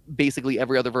basically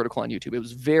every other vertical on YouTube. It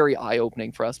was very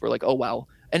eye-opening for us. We're like, oh, wow.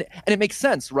 And it makes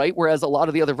sense, right? Whereas a lot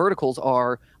of the other verticals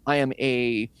are, I am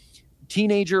a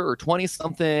teenager or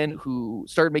 20-something who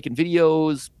started making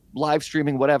videos, live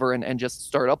streaming, whatever, and just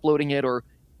started uploading it or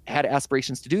had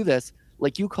aspirations to do this.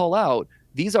 Like you call out,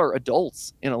 these are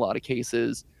adults in a lot of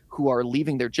cases who are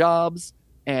leaving their jobs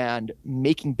and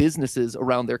making businesses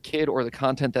around their kid or the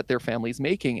content that their family's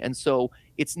making. And so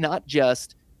it's not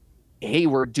just, hey,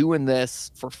 we're doing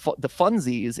this for the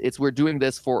funsies. It's we're doing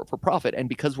this for profit. And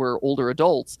because we're older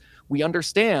adults, we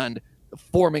understand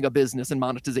forming a business and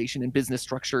monetization and business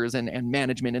structures and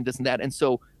management and this and that. And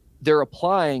so they're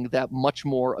applying that much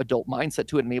more adult mindset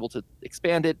to it and able to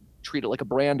expand it, treat it like a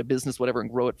brand, a business, whatever, and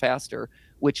grow it faster,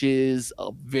 which is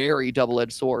a very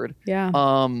double-edged sword. Yeah.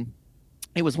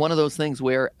 It was one of those things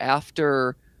where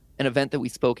after an event that we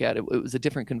spoke at, it was a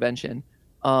different convention,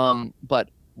 but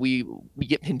we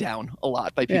get pinned down a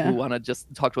lot by people who want to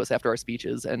just talk to us after our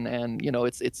speeches, and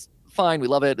it's fine, we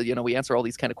love it. We answer all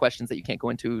these kind of questions that you can't go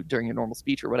into during your normal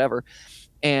speech or whatever.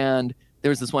 And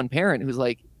there's this one parent who's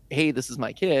like, hey, this is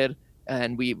my kid,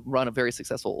 and we run a very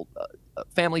successful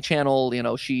family channel.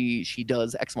 She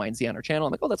does X, Y, and Z on her channel.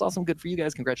 I'm like, oh, that's awesome. Good for you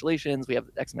guys. Congratulations. We have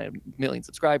X million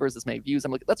subscribers, this many views.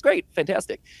 I'm like, that's great.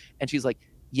 Fantastic. And she's like,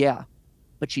 yeah,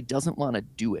 but she doesn't want to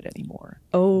do it anymore.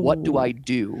 Oh, what do I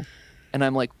do? And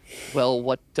I'm like, well,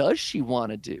 what does she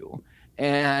want to do?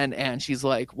 And she's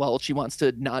like, well, she wants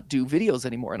to not do videos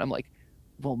anymore. And I'm like,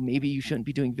 well, maybe you shouldn't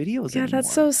be doing videos anymore. Yeah,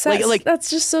 that's so sad. Like that's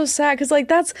just so sad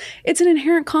because it's an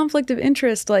inherent conflict of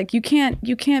interest. Like you can't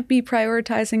be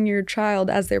prioritizing your child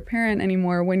as their parent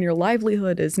anymore when your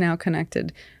livelihood is now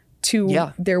connected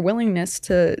to their willingness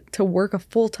to work a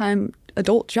full-time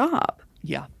adult job.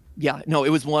 Yeah. No, it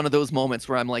was one of those moments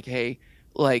where I'm like, hey,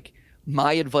 like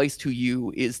my advice to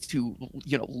you is to,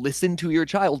 listen to your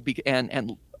child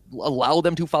and allow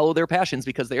them to follow their passions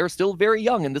because they are still very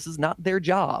young and this is not their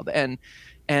job.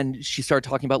 And she started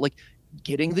talking about like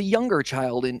getting the younger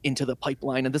child into the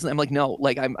pipeline and this. And I'm like, no,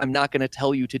 like I'm not going to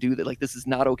tell you to do that. Like, this is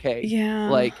not okay. Yeah.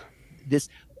 Like this.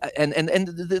 And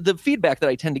the feedback that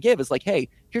I tend to give is like, hey,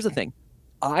 here's the thing.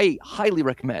 I highly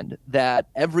recommend that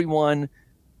everyone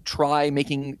try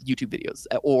making YouTube videos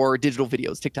or digital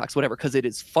videos, TikToks, whatever, because it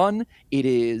is fun. It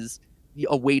is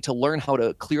a way to learn how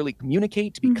to clearly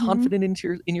communicate, to be confident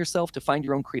in yourself, to find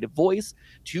your own creative voice,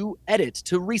 to edit,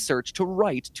 to research, to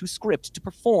write, to script, to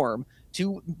perform,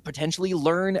 to potentially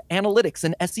learn analytics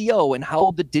and SEO and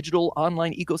how the digital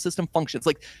online ecosystem functions.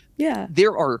 Like,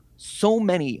 there are so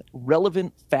many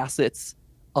relevant facets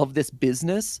of this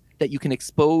business that you can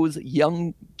expose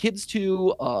young kids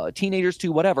to, teenagers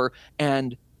to, whatever,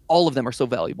 and all of them are so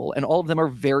valuable and all of them are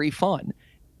very fun.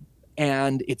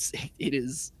 and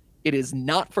it is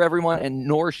not for everyone, and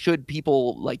nor should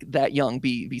people like that young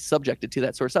be subjected to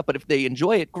that sort of stuff. But if they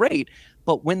enjoy it, great.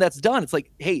 But when that's done, it's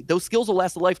like, hey, those skills will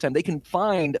last a lifetime. They can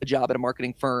find a job at a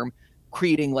marketing firm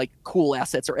creating like cool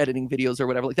assets or editing videos or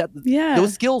whatever like that. Yeah.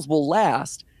 Those skills will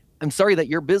last. I'm sorry that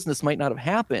your business might not have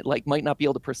happened, like might not be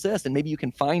able to persist. And maybe you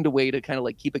can find a way to kind of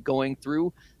like keep it going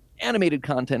through animated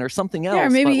content or something else. Yeah, or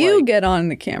maybe you get on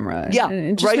the camera. Yeah,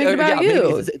 and just make it about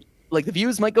you. Like the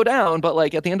views might go down, but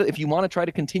like at the end, if you want to try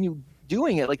to continue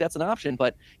doing it, like that's an option.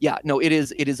 But yeah, no, it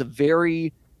is a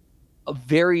very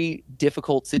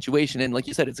difficult situation. And like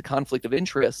you said, it's a conflict of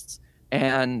interests.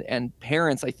 And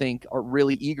parents, I think, are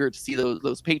really eager to see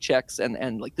those paychecks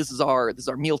and like this is our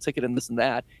meal ticket and this and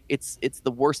that. It's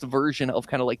the worst version of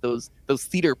kind of like those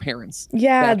theater parents.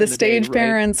 Yeah, the stage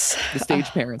parents. The stage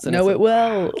parents. Know it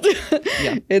well.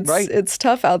 Yeah, it's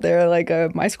tough out there. Like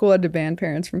my school had to ban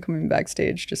parents from coming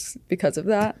backstage just because of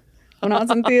that when I was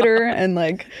in theater, and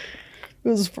like it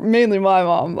was mainly my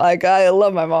mom. Like I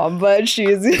love my mom, but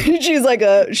she's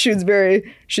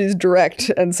direct,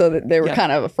 and so that they were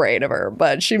kind of afraid of her.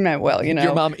 But she meant well, you know.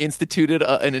 Your mom instituted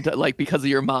like because of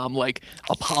your mom, like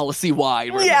a policy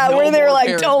wide. Where they were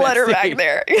like, don't let her back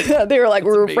there. They were like,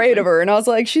 we're afraid of her, and I was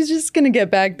like, she's just gonna get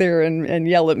back there and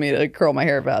yell at me to curl my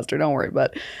hair faster. Don't worry.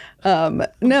 But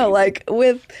no, like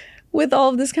with all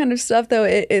of this kind of stuff though,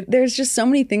 there's just so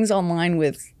many things online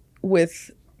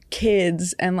with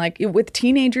kids and like with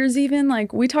teenagers even.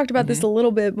 Like we talked about this a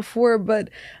little bit before, but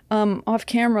off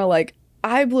camera, like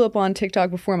I blew up on TikTok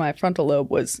before my frontal lobe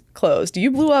was closed.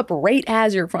 You blew up right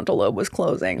as your frontal lobe was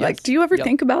closing. Yes. Like, do you ever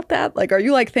think about that? Like, are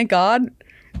you like, thank God?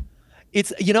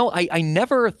 It's, you know, I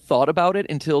never thought about it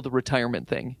until the retirement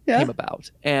thing came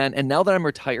about. And now that I'm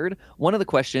retired, one of the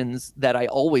questions that I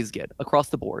always get across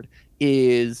the board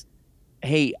is,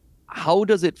 hey, how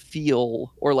does it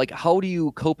feel, or like, how do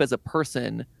you cope as a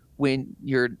person when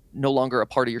you're no longer a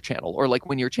part of your channel, or like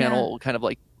when your channel kind of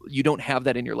like, you don't have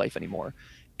that in your life anymore?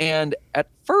 And at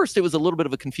first it was a little bit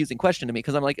of a confusing question to me,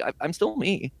 because I'm like, I'm still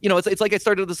me. You know, it's like I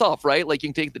started this off, right? Like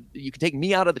you can take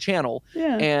me out of the channel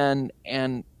and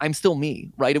I'm still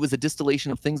me, right? It was a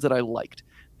distillation of things that I liked.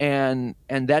 And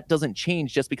that doesn't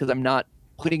change just because I'm not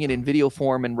putting it in video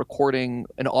form and recording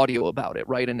an audio about it,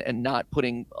 right? And not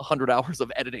putting 100 hours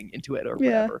of editing into it or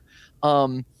whatever.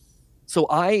 So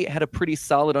I had a pretty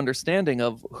solid understanding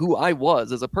of who I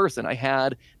was as a person. I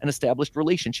had an established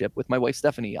relationship with my wife,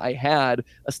 Stephanie. I had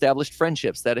established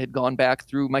friendships that had gone back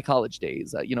through my college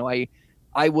days. You know, I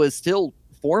was still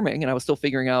forming and I was still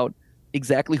figuring out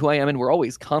exactly who I am. And we're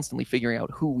always constantly figuring out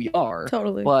who we are.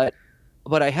 Totally.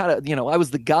 But I had I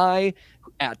was the guy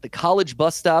at the college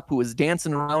bus stop who was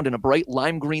dancing around in a bright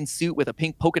lime green suit with a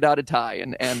pink polka dotted tie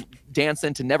and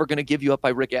dancing to Never Gonna Give You Up by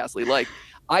Rick Astley. Like,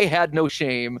 I had no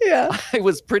shame. Yeah. I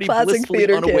was pretty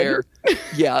blissfully unaware.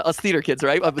 Yeah, us theater kids,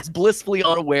 right? I was blissfully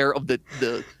unaware of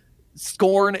the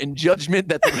scorn and judgment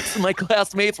that the rest of my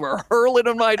classmates were hurling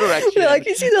in my direction. You're like,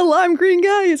 you see the lime green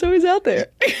guy? He's always out there.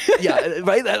 Yeah,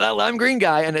 right? That lime green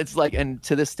guy. And it's like, and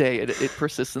to this day, it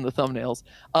persists in the thumbnails.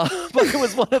 But it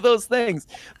was one of those things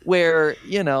where,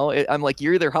 you know, I'm like,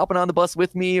 you're either hopping on the bus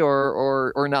with me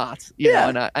or not, you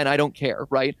know, and I don't care,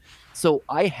 right? So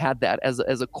I had that as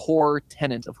a core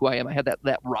tenet of who I am. I had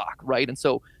that rock, right? And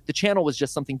so the channel was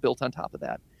just something built on top of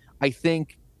that. I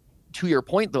think, to your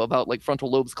point though, about like frontal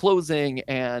lobes closing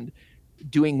and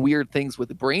doing weird things with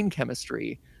the brain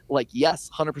chemistry, like, yes,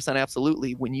 100%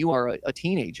 absolutely. When you are a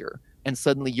teenager and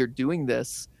suddenly you're doing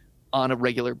this on a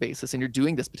regular basis and you're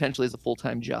doing this potentially as a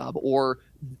full-time job, or,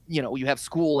 you know, you have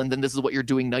school and then this is what you're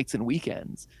doing nights and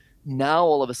weekends. Now,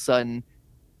 all of a sudden,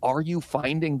 are you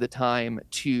finding the time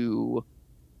to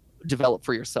develop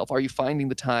for yourself? Are you finding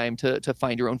the time to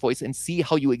find your own voice and see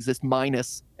how you exist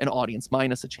minus an audience,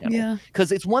 minus a channel? Yeah.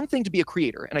 Because it's one thing to be a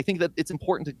creator. And I think that it's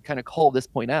important to kind of call this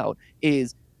point out,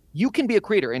 is you can be a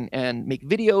creator and make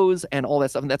videos and all that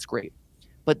stuff, and that's great.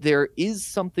 But there is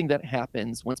something that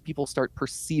happens once people start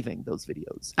perceiving those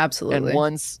videos. Absolutely.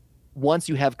 And once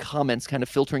you have comments kind of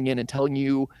filtering in and telling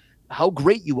you how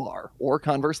great you are, or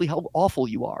conversely, how awful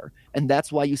you are. And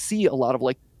that's why you see a lot of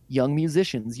like young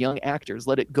musicians, young actors,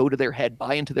 let it go to their head,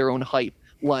 buy into their own hype.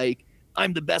 Like,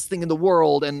 I'm the best thing in the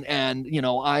world. And you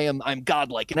know, I'm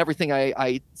godlike, and everything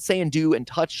I say and do and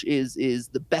touch is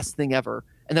the best thing ever.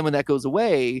 And then when that goes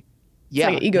away,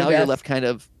 like now you're left kind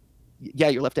of,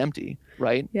 you're left empty,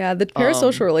 right? Yeah. The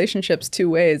parasocial relationship's two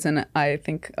ways. And I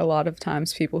think a lot of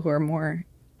times people who are more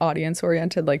audience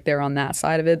oriented, like they're on that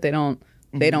side of it, they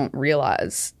don't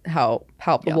realize how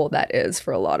palpable that is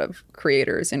for a lot of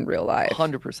creators in real life.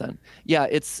 100%. Yeah,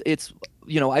 it's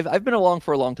you know, I've been along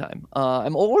for a long time.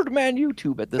 I'm old man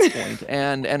YouTube at this point,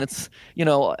 and it's, you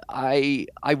know, I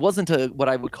wasn't what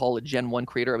I would call a Gen 1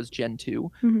 creator. I was Gen 2.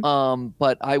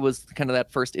 But I was kind of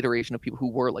that first iteration of people who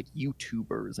were like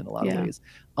YouTubers in a lot of ways.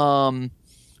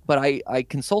 But I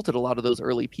consulted a lot of those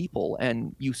early people,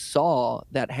 and you saw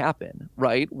that happen,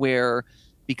 right? Where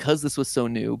because this was so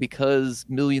new, because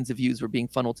millions of views were being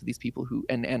funneled to these people who,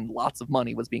 and lots of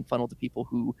money was being funneled to people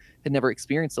who had never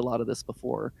experienced a lot of this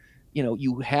before, you know,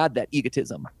 you had that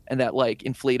egotism and that like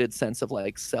inflated sense of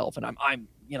like self, and I'm,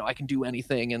 you know, I can do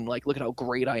anything, and like, look at how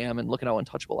great I am, and look at how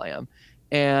untouchable I am.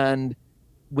 And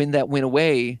when that went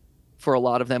away for a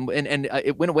lot of them, and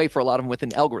it went away for a lot of them with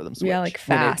an algorithm switch. Yeah, like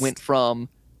fast. When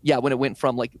it went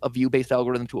from like a view-based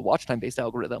algorithm to a watch time-based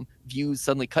algorithm, views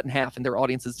suddenly cut in half and their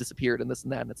audiences disappeared and this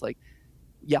and that. And it's like,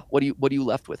 yeah, what are you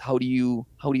left with? How do you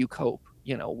cope?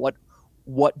 You know,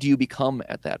 what do you become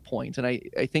at that point? And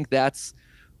I think that's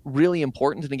really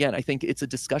important. And again, I think it's a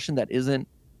discussion that isn't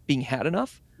being had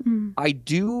enough. I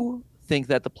do think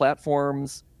that the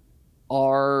platforms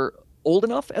are old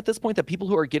enough at this point that people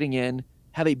who are getting in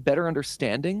have a better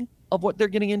understanding of what they're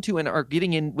getting into and are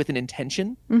getting in with an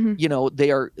intention. You know, they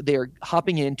are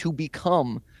hopping in to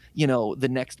become, you know, the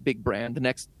next big brand, the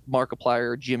next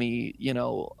Markiplier, Jimmy, you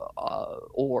know,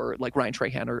 or like Ryan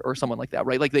Trahan or someone like that,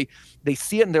 right? Like they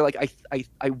see it and they're like,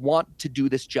 I want to do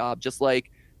this job, just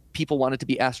like people wanted to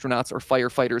be astronauts or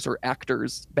firefighters or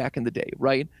actors back in the day,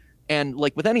 right? And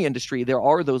like with any industry, there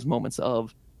are those moments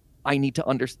of, I need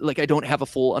to like, I don't have a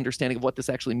full understanding of what this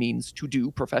actually means to do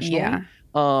professionally.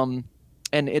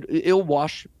 And it'll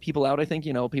wash people out. I think,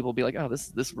 you know, people will be like, oh,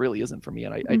 this really isn't for me.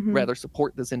 And I'd rather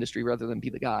support this industry rather than be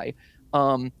the guy.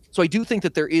 So I do think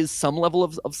that there is some level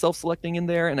of self-selecting in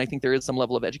there. And I think there is some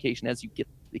level of education as you get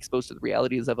exposed to the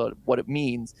realities of what it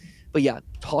means. But yeah,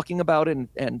 talking about it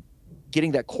and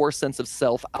getting that core sense of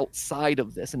self outside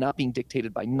of this and not being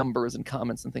dictated by numbers and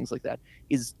comments and things like that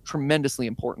is tremendously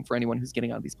important for anyone who's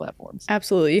getting on these platforms.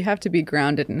 Absolutely. You have to be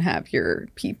grounded and have your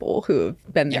people who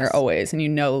have been there always and, you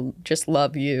know, just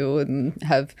love you and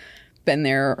have been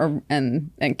there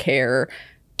and care.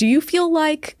 Do you feel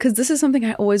like, because this is something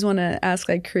I always want to ask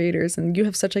like creators, and you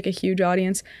have such like a huge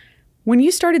audience, when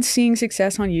you started seeing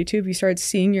success on YouTube, you started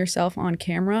seeing yourself on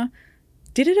camera,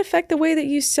 did it affect the way that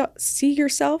you see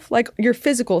yourself, like your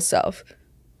physical self?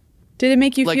 Did it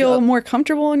make you feel more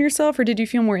comfortable in yourself, or did you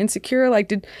feel more insecure? Like,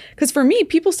 because for me,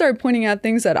 people started pointing out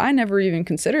things that I never even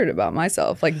considered about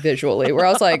myself, like visually, where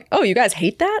I was like, oh, you guys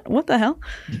hate that? What the hell?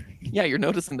 Yeah, you're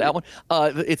noticing that one.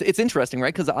 It's interesting,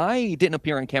 right? Because I didn't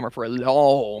appear on camera for a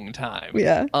long time.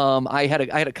 Yeah. I had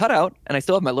a cutout, and I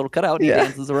still have my little cutout. And he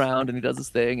dances around and he does his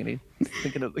thing, and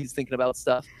he's thinking about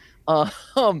stuff.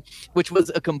 Which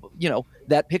was you know,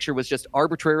 that picture was just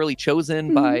arbitrarily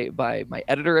chosen by my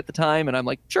editor at the time, and I'm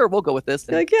like, sure, we'll go with this.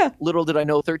 And like, yeah. Little did I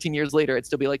know, 13 years later, I'd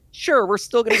still be like, sure, we're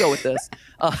still gonna go with this.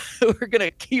 We're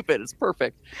gonna keep it. It's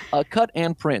perfect. Cut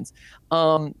and print.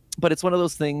 But it's one of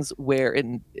those things where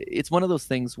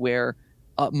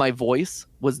my voice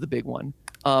was the big one.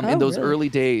 In those early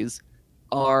days,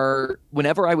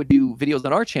 whenever I would do videos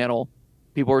on our channel,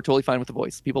 people were totally fine with the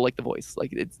voice. People like the voice.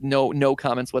 Like, it's no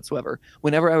comments whatsoever.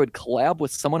 Whenever I would collab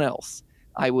with someone else,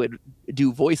 I would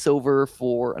do voiceover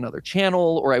for another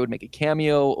channel, or I would make a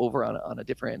cameo over on a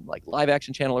different like live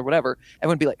action channel or whatever.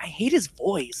 Everyone would be like, I hate his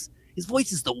voice. His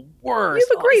voice is the worst.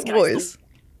 You have a great voice.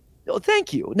 Oh,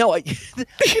 thank you. No, I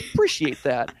appreciate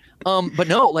that. But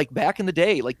no, like back in the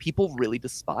day, like people really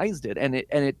despised it, and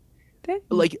it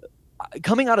like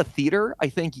coming out of theater, I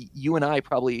think you and I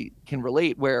probably can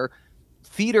relate, where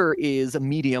theater is a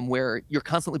medium where you're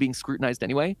constantly being scrutinized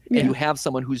anyway, and you have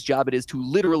someone whose job it is to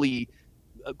literally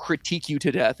critique you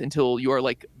to death until you are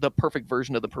like the perfect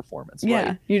version of the performance. Yeah,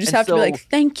 right? You just have to be like,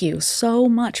 thank you so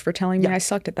much for telling me I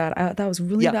sucked at that. That was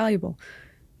really valuable.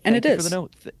 And thank you for the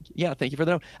note. Thank you for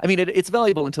the note. I mean, it's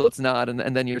valuable until it's not,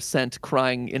 and then you're sent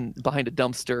crying behind a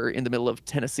dumpster in the middle of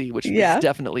Tennessee, which is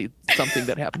definitely something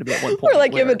that happened to me at one point. Or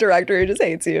like you have a director who just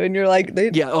hates you, and you're like,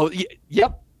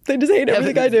 yep. They just hate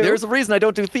everything I do. There's a reason I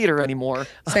don't do theater anymore.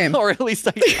 Same. Or at least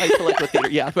I collect with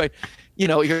theater. Yeah, but you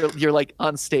know, you're like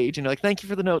on stage and you're like, thank you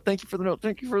for the note, thank you for the note,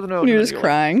 thank you for the note. And you're just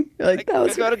crying. You're like, that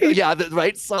was great. Yeah,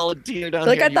 right, solid tear down.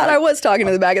 Like, here. I thought I was talking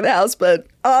to the back of the house, but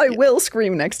I will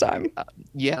scream next time.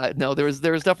 No, there's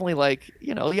definitely, like,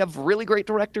 you know, you have really great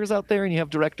directors out there, and you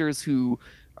have directors who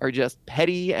are just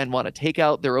petty and want to take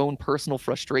out their own personal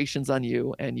frustrations on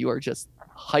you, and you are just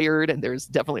hired, and there's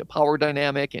definitely a power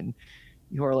dynamic, and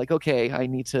you are like, okay, I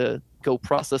need to go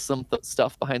process some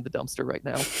stuff behind the dumpster right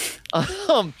now.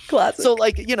 Classic. So,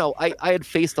 like, you know, I had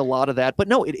faced a lot of that, but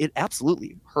no, it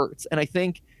absolutely hurts. And I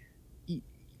think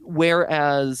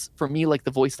Whereas for me, like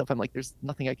the voice stuff, I'm like, there's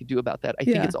nothing I could do about that. I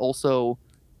think it's also,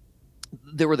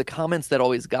 there were the comments that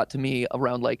always got to me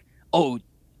around like, oh,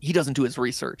 he doesn't do his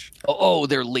research. Oh,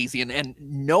 they're lazy. And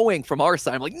knowing from our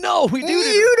side, I'm like, no, we do.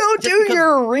 You don't do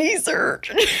your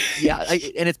research.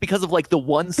 And it's because of like the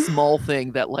one small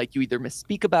thing that like you either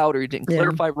misspeak about or you didn't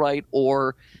clarify right,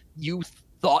 or you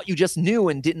thought you just knew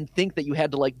and didn't think that you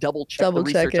had to like double check the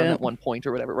research on that one point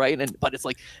or whatever, right? But it's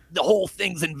like the whole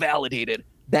thing's invalidated.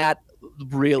 That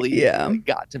really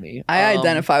got to me. I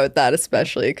identify with that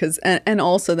especially because, and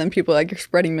also then people like, you're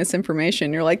spreading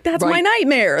misinformation. You're like, that's my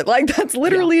nightmare. Like that's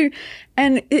literally,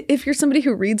 and if you're somebody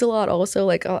who reads a lot also,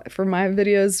 like for my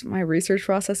videos, my research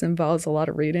process involves a lot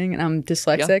of reading and I'm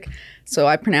dyslexic. So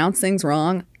I pronounce things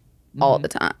wrong all the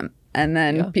time. And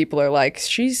then people are like,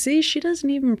 she doesn't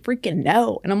even freaking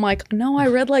know. And I'm like, no, I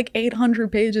read like 800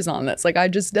 pages on this. Like, I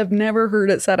just have never heard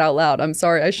it said out loud. I'm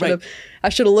sorry. I should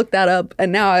have looked that up.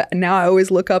 And now I always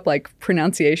look up like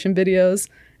pronunciation videos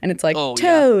and it's like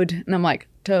toad. And I'm like,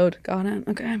 toad. Got it.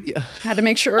 Okay. Had to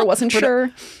make sure. I wasn't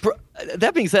sure.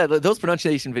 That being said, those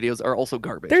pronunciation videos are also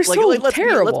garbage. They're so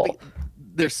terrible.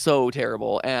 They're so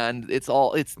terrible, and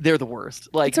they're the worst.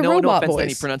 Like, no offense to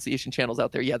any pronunciation channels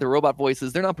out there. Yeah, they're robot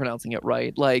voices. They're not pronouncing it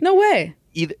right. Like, no way.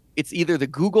 It's either the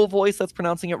Google voice that's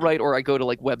pronouncing it right, or I go to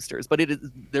like Webster's. But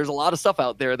there's a lot of stuff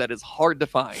out there that is hard to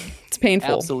find. It's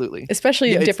painful. Absolutely.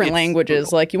 Especially in different languages.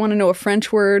 Brutal. Like, you want to know a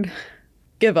French word?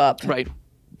 Give up. Right.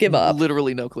 Give up.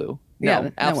 Literally no clue.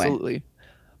 No, absolutely.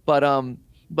 No,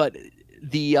 but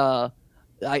the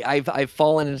I've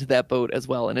fallen into that boat as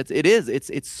well, and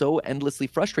it's so endlessly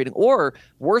frustrating. Or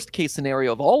worst case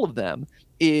scenario of all of them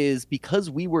is because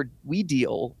we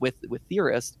deal with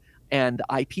theorists and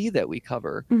IP that we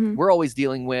cover, we're always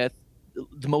dealing with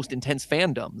the most intense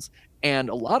fandoms, and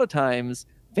a lot of times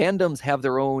fandoms have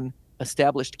their own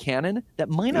established canon that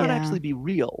might not actually be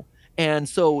real, and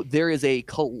so there is a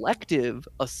collective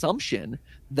assumption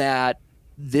that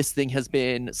this thing has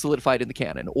been solidified in the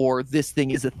canon, or this thing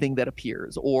is a thing that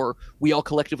appears, or we all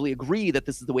collectively agree that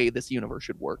this is the way this universe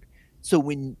should work. So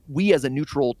when we as a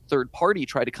neutral third party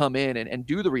try to come in and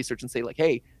do the research and say like,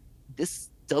 hey, this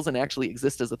doesn't actually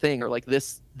exist as a thing, or like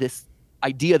this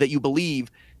idea that you believe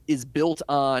is built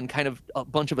on kind of a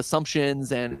bunch of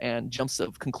assumptions and jumps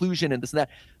of conclusion and this and that,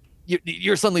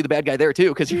 you're suddenly the bad guy there too,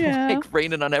 because you're like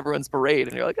raining on everyone's parade,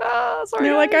 and you're like, sorry. And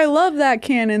you're like, I love that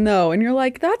canon though, and you're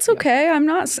like, that's okay.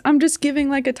 I'm just giving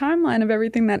like a timeline of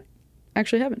everything that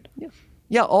actually happened.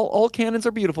 All canons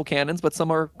are beautiful canons, but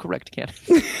some are correct canons.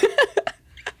 Yeah,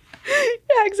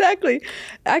 exactly.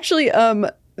 Actually,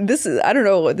 this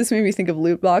made me think of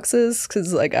loot boxes,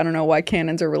 because like I don't know why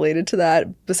canons are related to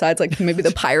that besides like maybe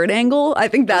the pirate angle. I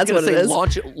think that's what it is.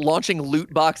 Launching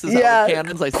loot boxes out of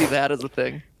cannons. I see that as a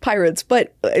thing. Pirates,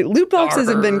 but loot boxes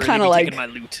have been kind of like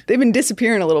they've been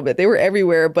disappearing a little bit. They were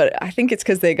everywhere, but I think it's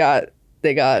because they got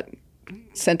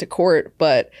sent to court.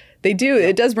 But they do.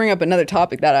 It does bring up another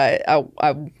topic that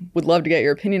I would love to get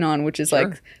your opinion on, which is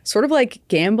like sort of like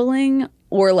gambling,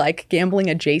 or like gambling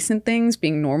adjacent things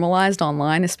being normalized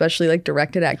online, especially like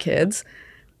directed at kids.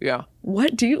 Yeah.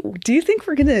 What do you think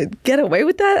we're gonna get away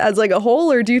with that as like a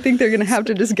whole, or do you think they're gonna have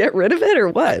to just get rid of it, or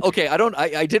what? Okay,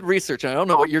 I did research, and I don't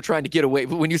know what you're trying to get away.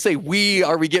 But when you say we,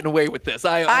 are we getting away with this?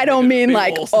 I don't mean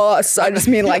like us. I just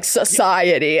mean like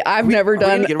society. I've never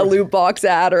done a loot box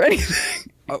ad or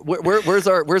anything. Where's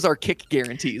our kick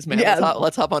guarantees, man? Yeah.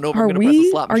 Let's hop on over.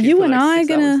 Are you and I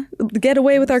gonna get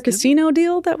away with our casino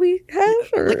deal that we have?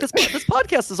 Or? Like this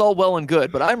podcast is all well and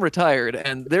good, but I'm retired,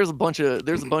 and there's a bunch of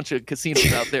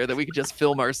casinos out there that we could just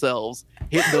film ourselves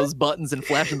hitting those buttons and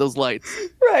flashing those lights.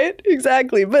 Right,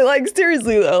 exactly. But like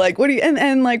seriously though, like what do you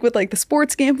and like with like the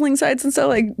sports gambling sites and stuff,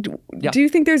 like do you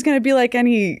think there's gonna be like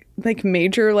any like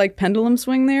major like pendulum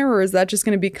swing there, or is that just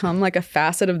gonna become like a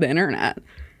facet of the internet?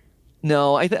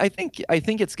 No, I think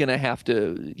it's going to have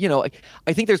to,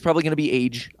 I think there's probably going to be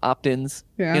age opt-ins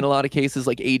in a lot of cases,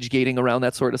 like age gating around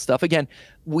that sort of stuff. Again,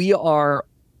 we are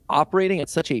operating at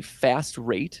such a fast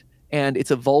rate, and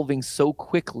it's evolving so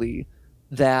quickly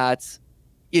that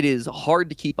it is hard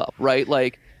to keep up, right?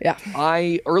 Like,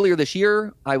 earlier this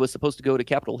year, I was supposed to go to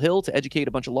Capitol Hill to educate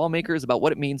a bunch of lawmakers about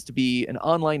what it means to be an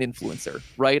online influencer,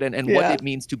 right? And what it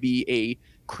means to be a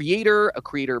creator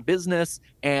business,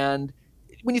 and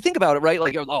when you think about it, right,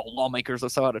 like, lawmakers are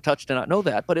so out of touch to not know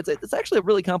that, but it's actually a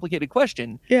really complicated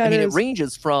question. Yeah, it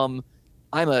ranges from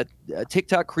I'm a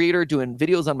TikTok creator doing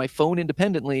videos on my phone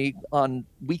independently on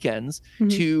weekends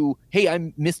to, hey,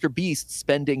 I'm Mr. Beast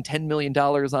spending $10 million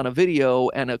on a video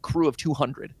and a crew of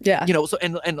 200. Yeah. So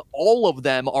and all of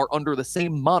them are under the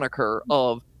same moniker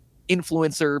of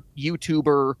influencer,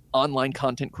 YouTuber, online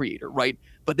content creator, right?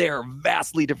 but they are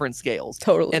vastly different scales.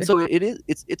 Totally. And so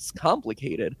it's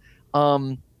complicated.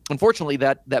 Unfortunately,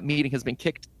 that meeting has been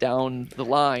kicked down the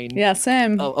line. Yeah,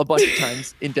 same. A bunch of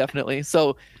times indefinitely.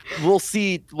 So we'll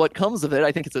see what comes of it.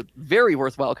 I think it's a very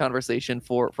worthwhile conversation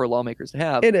for lawmakers to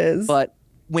have. It is. But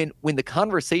when the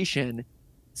conversation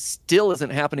still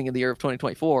isn't happening in the year of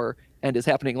 2024 and is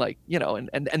happening like,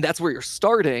 and that's where you're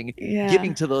starting,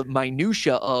 getting to the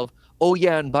minutia of, oh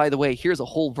yeah, and by the way, here's a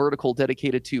whole vertical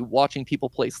dedicated to watching people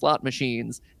play slot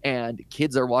machines, and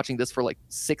kids are watching this for like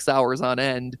 6 hours on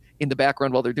end in the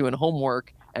background while they're doing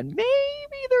homework, and maybe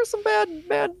there's some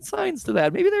bad signs to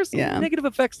that. Maybe there's some negative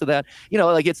effects to that.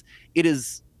 It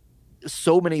is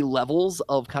so many levels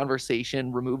of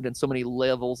conversation removed, and so many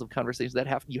levels of conversations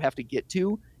that you have to get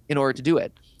to in order to do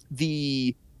it.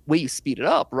 The way you speed it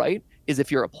up, right, is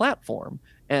if you're a platform,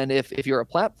 and if you're a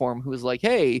platform who is like,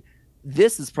 hey,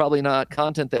 this is probably not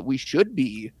content that we should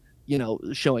be,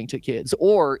 showing to kids,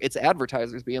 or it's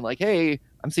advertisers being like, hey,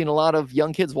 I'm seeing a lot of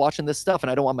young kids watching this stuff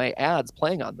and I don't want my ads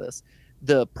playing on this.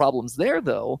 The problems there,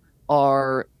 though,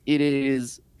 are it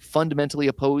is fundamentally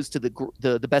opposed to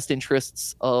the best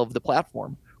interests of the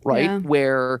platform, right? Yeah.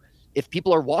 Where if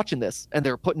people are watching this and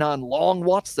they're putting on long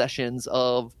watch sessions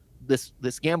of this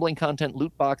gambling content,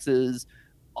 loot boxes,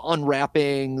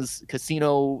 unwrappings,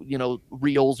 casino,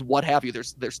 reels, what have you.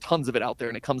 There's tons of it out there,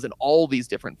 and it comes in all these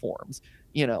different forms.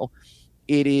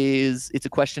 It's a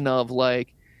question of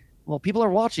like, well, people are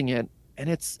watching it,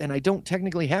 and I don't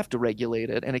technically have to regulate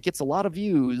it, and it gets a lot of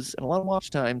views and a lot of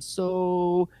watch time.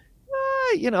 So,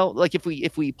 like if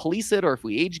we police it, or if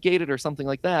we age gate it or something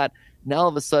like that, now all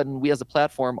of a sudden we as a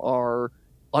platform are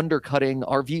undercutting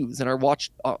our views and our watch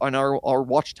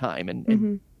time,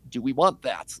 and do we want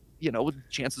that?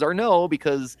 Chances are no,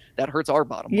 because that hurts our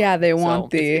bottom line. Yeah, they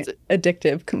want the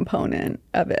addictive component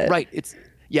of it. Right.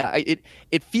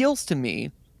 It feels to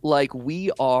me like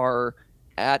we are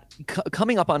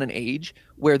coming up on an age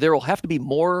where there will have to be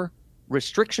more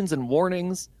restrictions and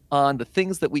warnings on the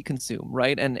things that we consume,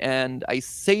 right? And I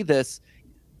say this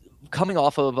coming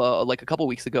off of like a couple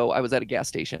weeks ago, I was at a gas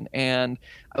station and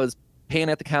I was paying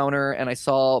at the counter, and I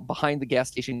saw behind the gas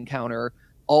station counter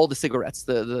all the cigarettes,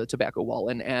 the tobacco wall,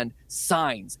 and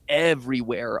signs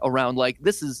everywhere around like,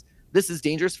 this is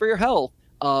dangerous for your health.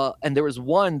 And there was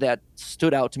one that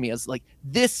stood out to me as like,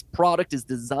 this product is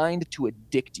designed to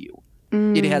addict you.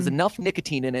 It has enough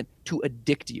nicotine in it to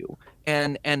addict you.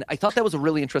 And I thought that was a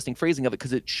really interesting phrasing of it,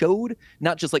 because it showed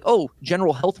not just like, oh,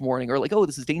 general health warning, or like, oh,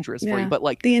 this is dangerous for you, but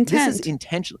like the intent. This is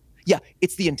intentional. Yeah,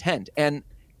 it's the intent. And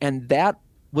that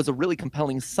was a really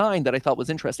compelling sign that I thought was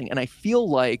interesting. And I feel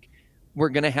like we're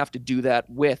going to have to do that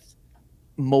with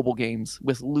mobile games,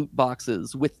 with loot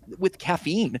boxes, with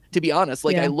caffeine, to be honest.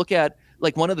 Like I look at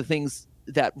like one of the things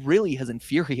that really has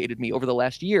infuriated me over the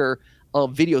last year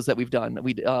of videos that we've done.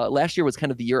 Last year was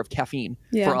kind of the year of caffeine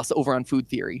for us over on Food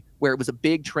Theory, where it was a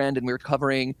big trend, and we were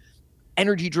covering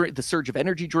the surge of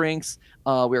energy drinks.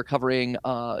 We were covering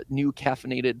new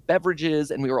caffeinated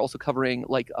beverages, and we were also covering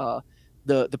like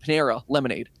the Panera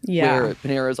lemonade, where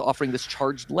Panera is offering this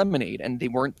charged lemonade, and they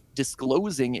weren't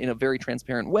disclosing in a very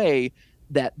transparent way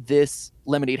that this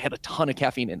lemonade had a ton of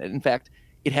caffeine in it. In fact,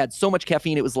 it had so much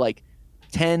caffeine, it was like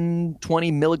 10,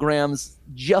 20 milligrams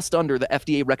just under the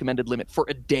FDA recommended limit for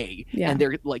a day. And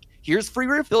they're like, here's free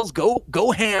refills,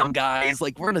 go ham, guys.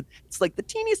 Like it's like the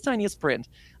teeniest, tiniest print.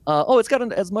 It's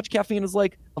got as much caffeine as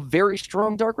like a very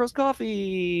strong dark roast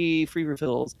coffee, free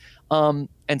refills. And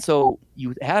so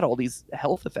you had all these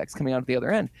health effects coming out of the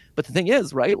other end. But the thing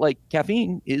is, right, like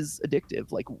caffeine is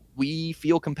addictive. Like we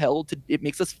feel compelled it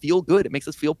makes us feel good. It makes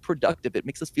us feel productive. It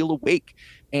makes us feel awake.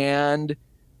 And,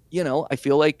 I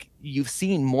feel like you've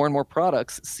seen more and more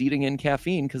products seeding in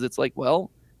caffeine, because it's like, well,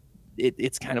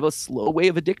 it's kind of a slow way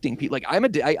of addicting people. Like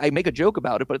I make a joke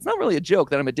about it, but it's not really a joke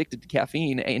that I'm addicted to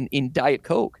caffeine in Diet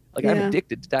Coke. Like I'm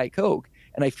addicted to Diet Coke,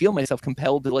 and I feel myself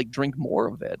compelled to like drink more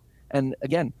of it. And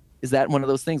again, is that one of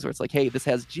those things where it's like, hey, this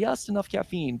has just enough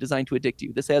caffeine designed to addict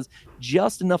you. This has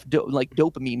just enough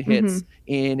dopamine hits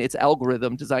in its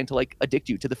algorithm designed to like addict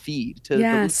you to the feed.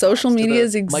 Social media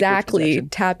is exactly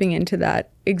tapping into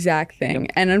that exact thing.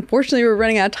 And unfortunately, we're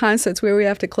running out of time, so it's where we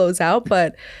have to close out.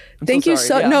 But thank you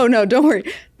no, don't worry.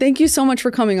 Thank you so much for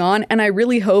coming on. And I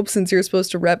really hope, since you're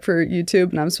supposed to rep for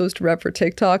YouTube and I'm supposed to rep for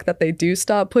TikTok, that they do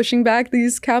stop pushing back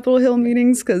these Capitol Hill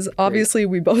meetings, because obviously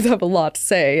we both have a lot to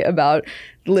say about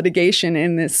litigation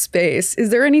in this space. Is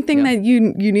there anything that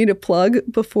you need to plug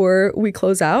before we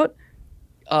close out?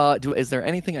 Is there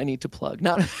anything I need to plug?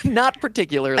 Not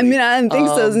particularly. I mean, I didn't think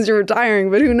so since you're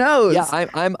retiring, but who knows? Yeah,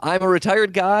 I'm a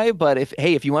retired guy, but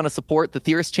if you want to support the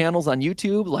Theorist channels on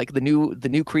YouTube, like the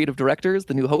new creative directors,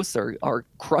 the new hosts are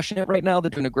crushing it right now. They're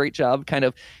doing a great job kind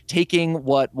of taking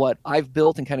what I've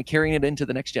built and kind of carrying it into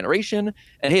the next generation.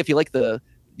 And hey, if you like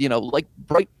like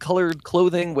bright colored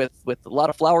clothing with a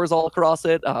lot of flowers all across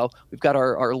it, we've got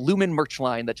our Lumen merch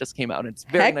line that just came out. It's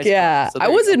very Heck nice. Yeah. So I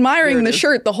was admiring the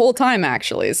shirt the whole time,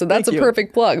 actually. So that's a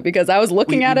perfect plug because I was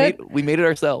looking at it. We made it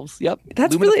ourselves. Yep.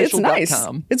 That's really, it's nice.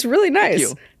 It's really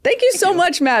nice. Thank you so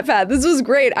much, MatPat. This was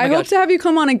great. I hope to have you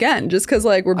come on again just because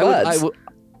like we're buds.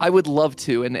 I would love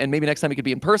to, and maybe next time it could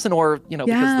be in person, or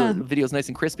because the video is nice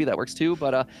and crispy, that works too.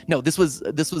 But no, this was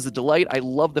a delight. I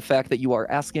love the fact that you are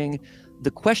asking the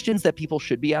questions that people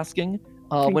should be asking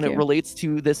when it relates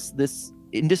to this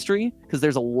industry, because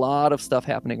there's a lot of stuff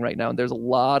happening right now, and there's a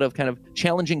lot of kind of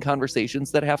challenging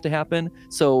conversations that have to happen.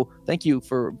 So thank you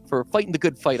for fighting the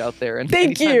good fight out there. And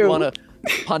thank you. You want to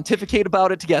pontificate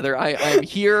about it together, I'm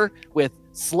here with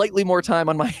slightly more time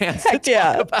on my hands to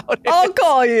talk about it. I'll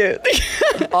call you.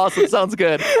 Awesome. Sounds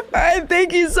good. All right.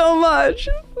 Thank you so much.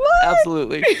 Bye.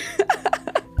 Absolutely. Like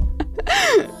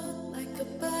a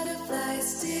butterfly,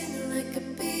 sting like a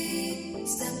bee.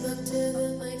 Step up to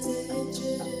the mic to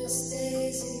introduce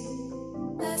Daisy.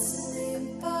 Last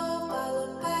name Paul,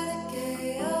 followed by the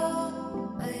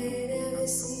KO. I ain't ever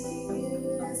seen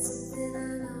you, that's something I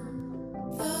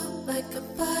know. Float like a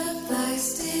butterfly,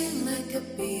 sting like a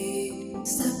bee.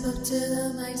 Step up to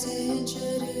the mic to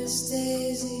introduce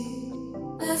Daisy.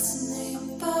 Last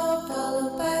name Paul,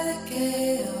 followed by the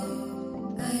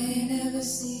KO. I ain't ever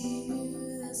seen you.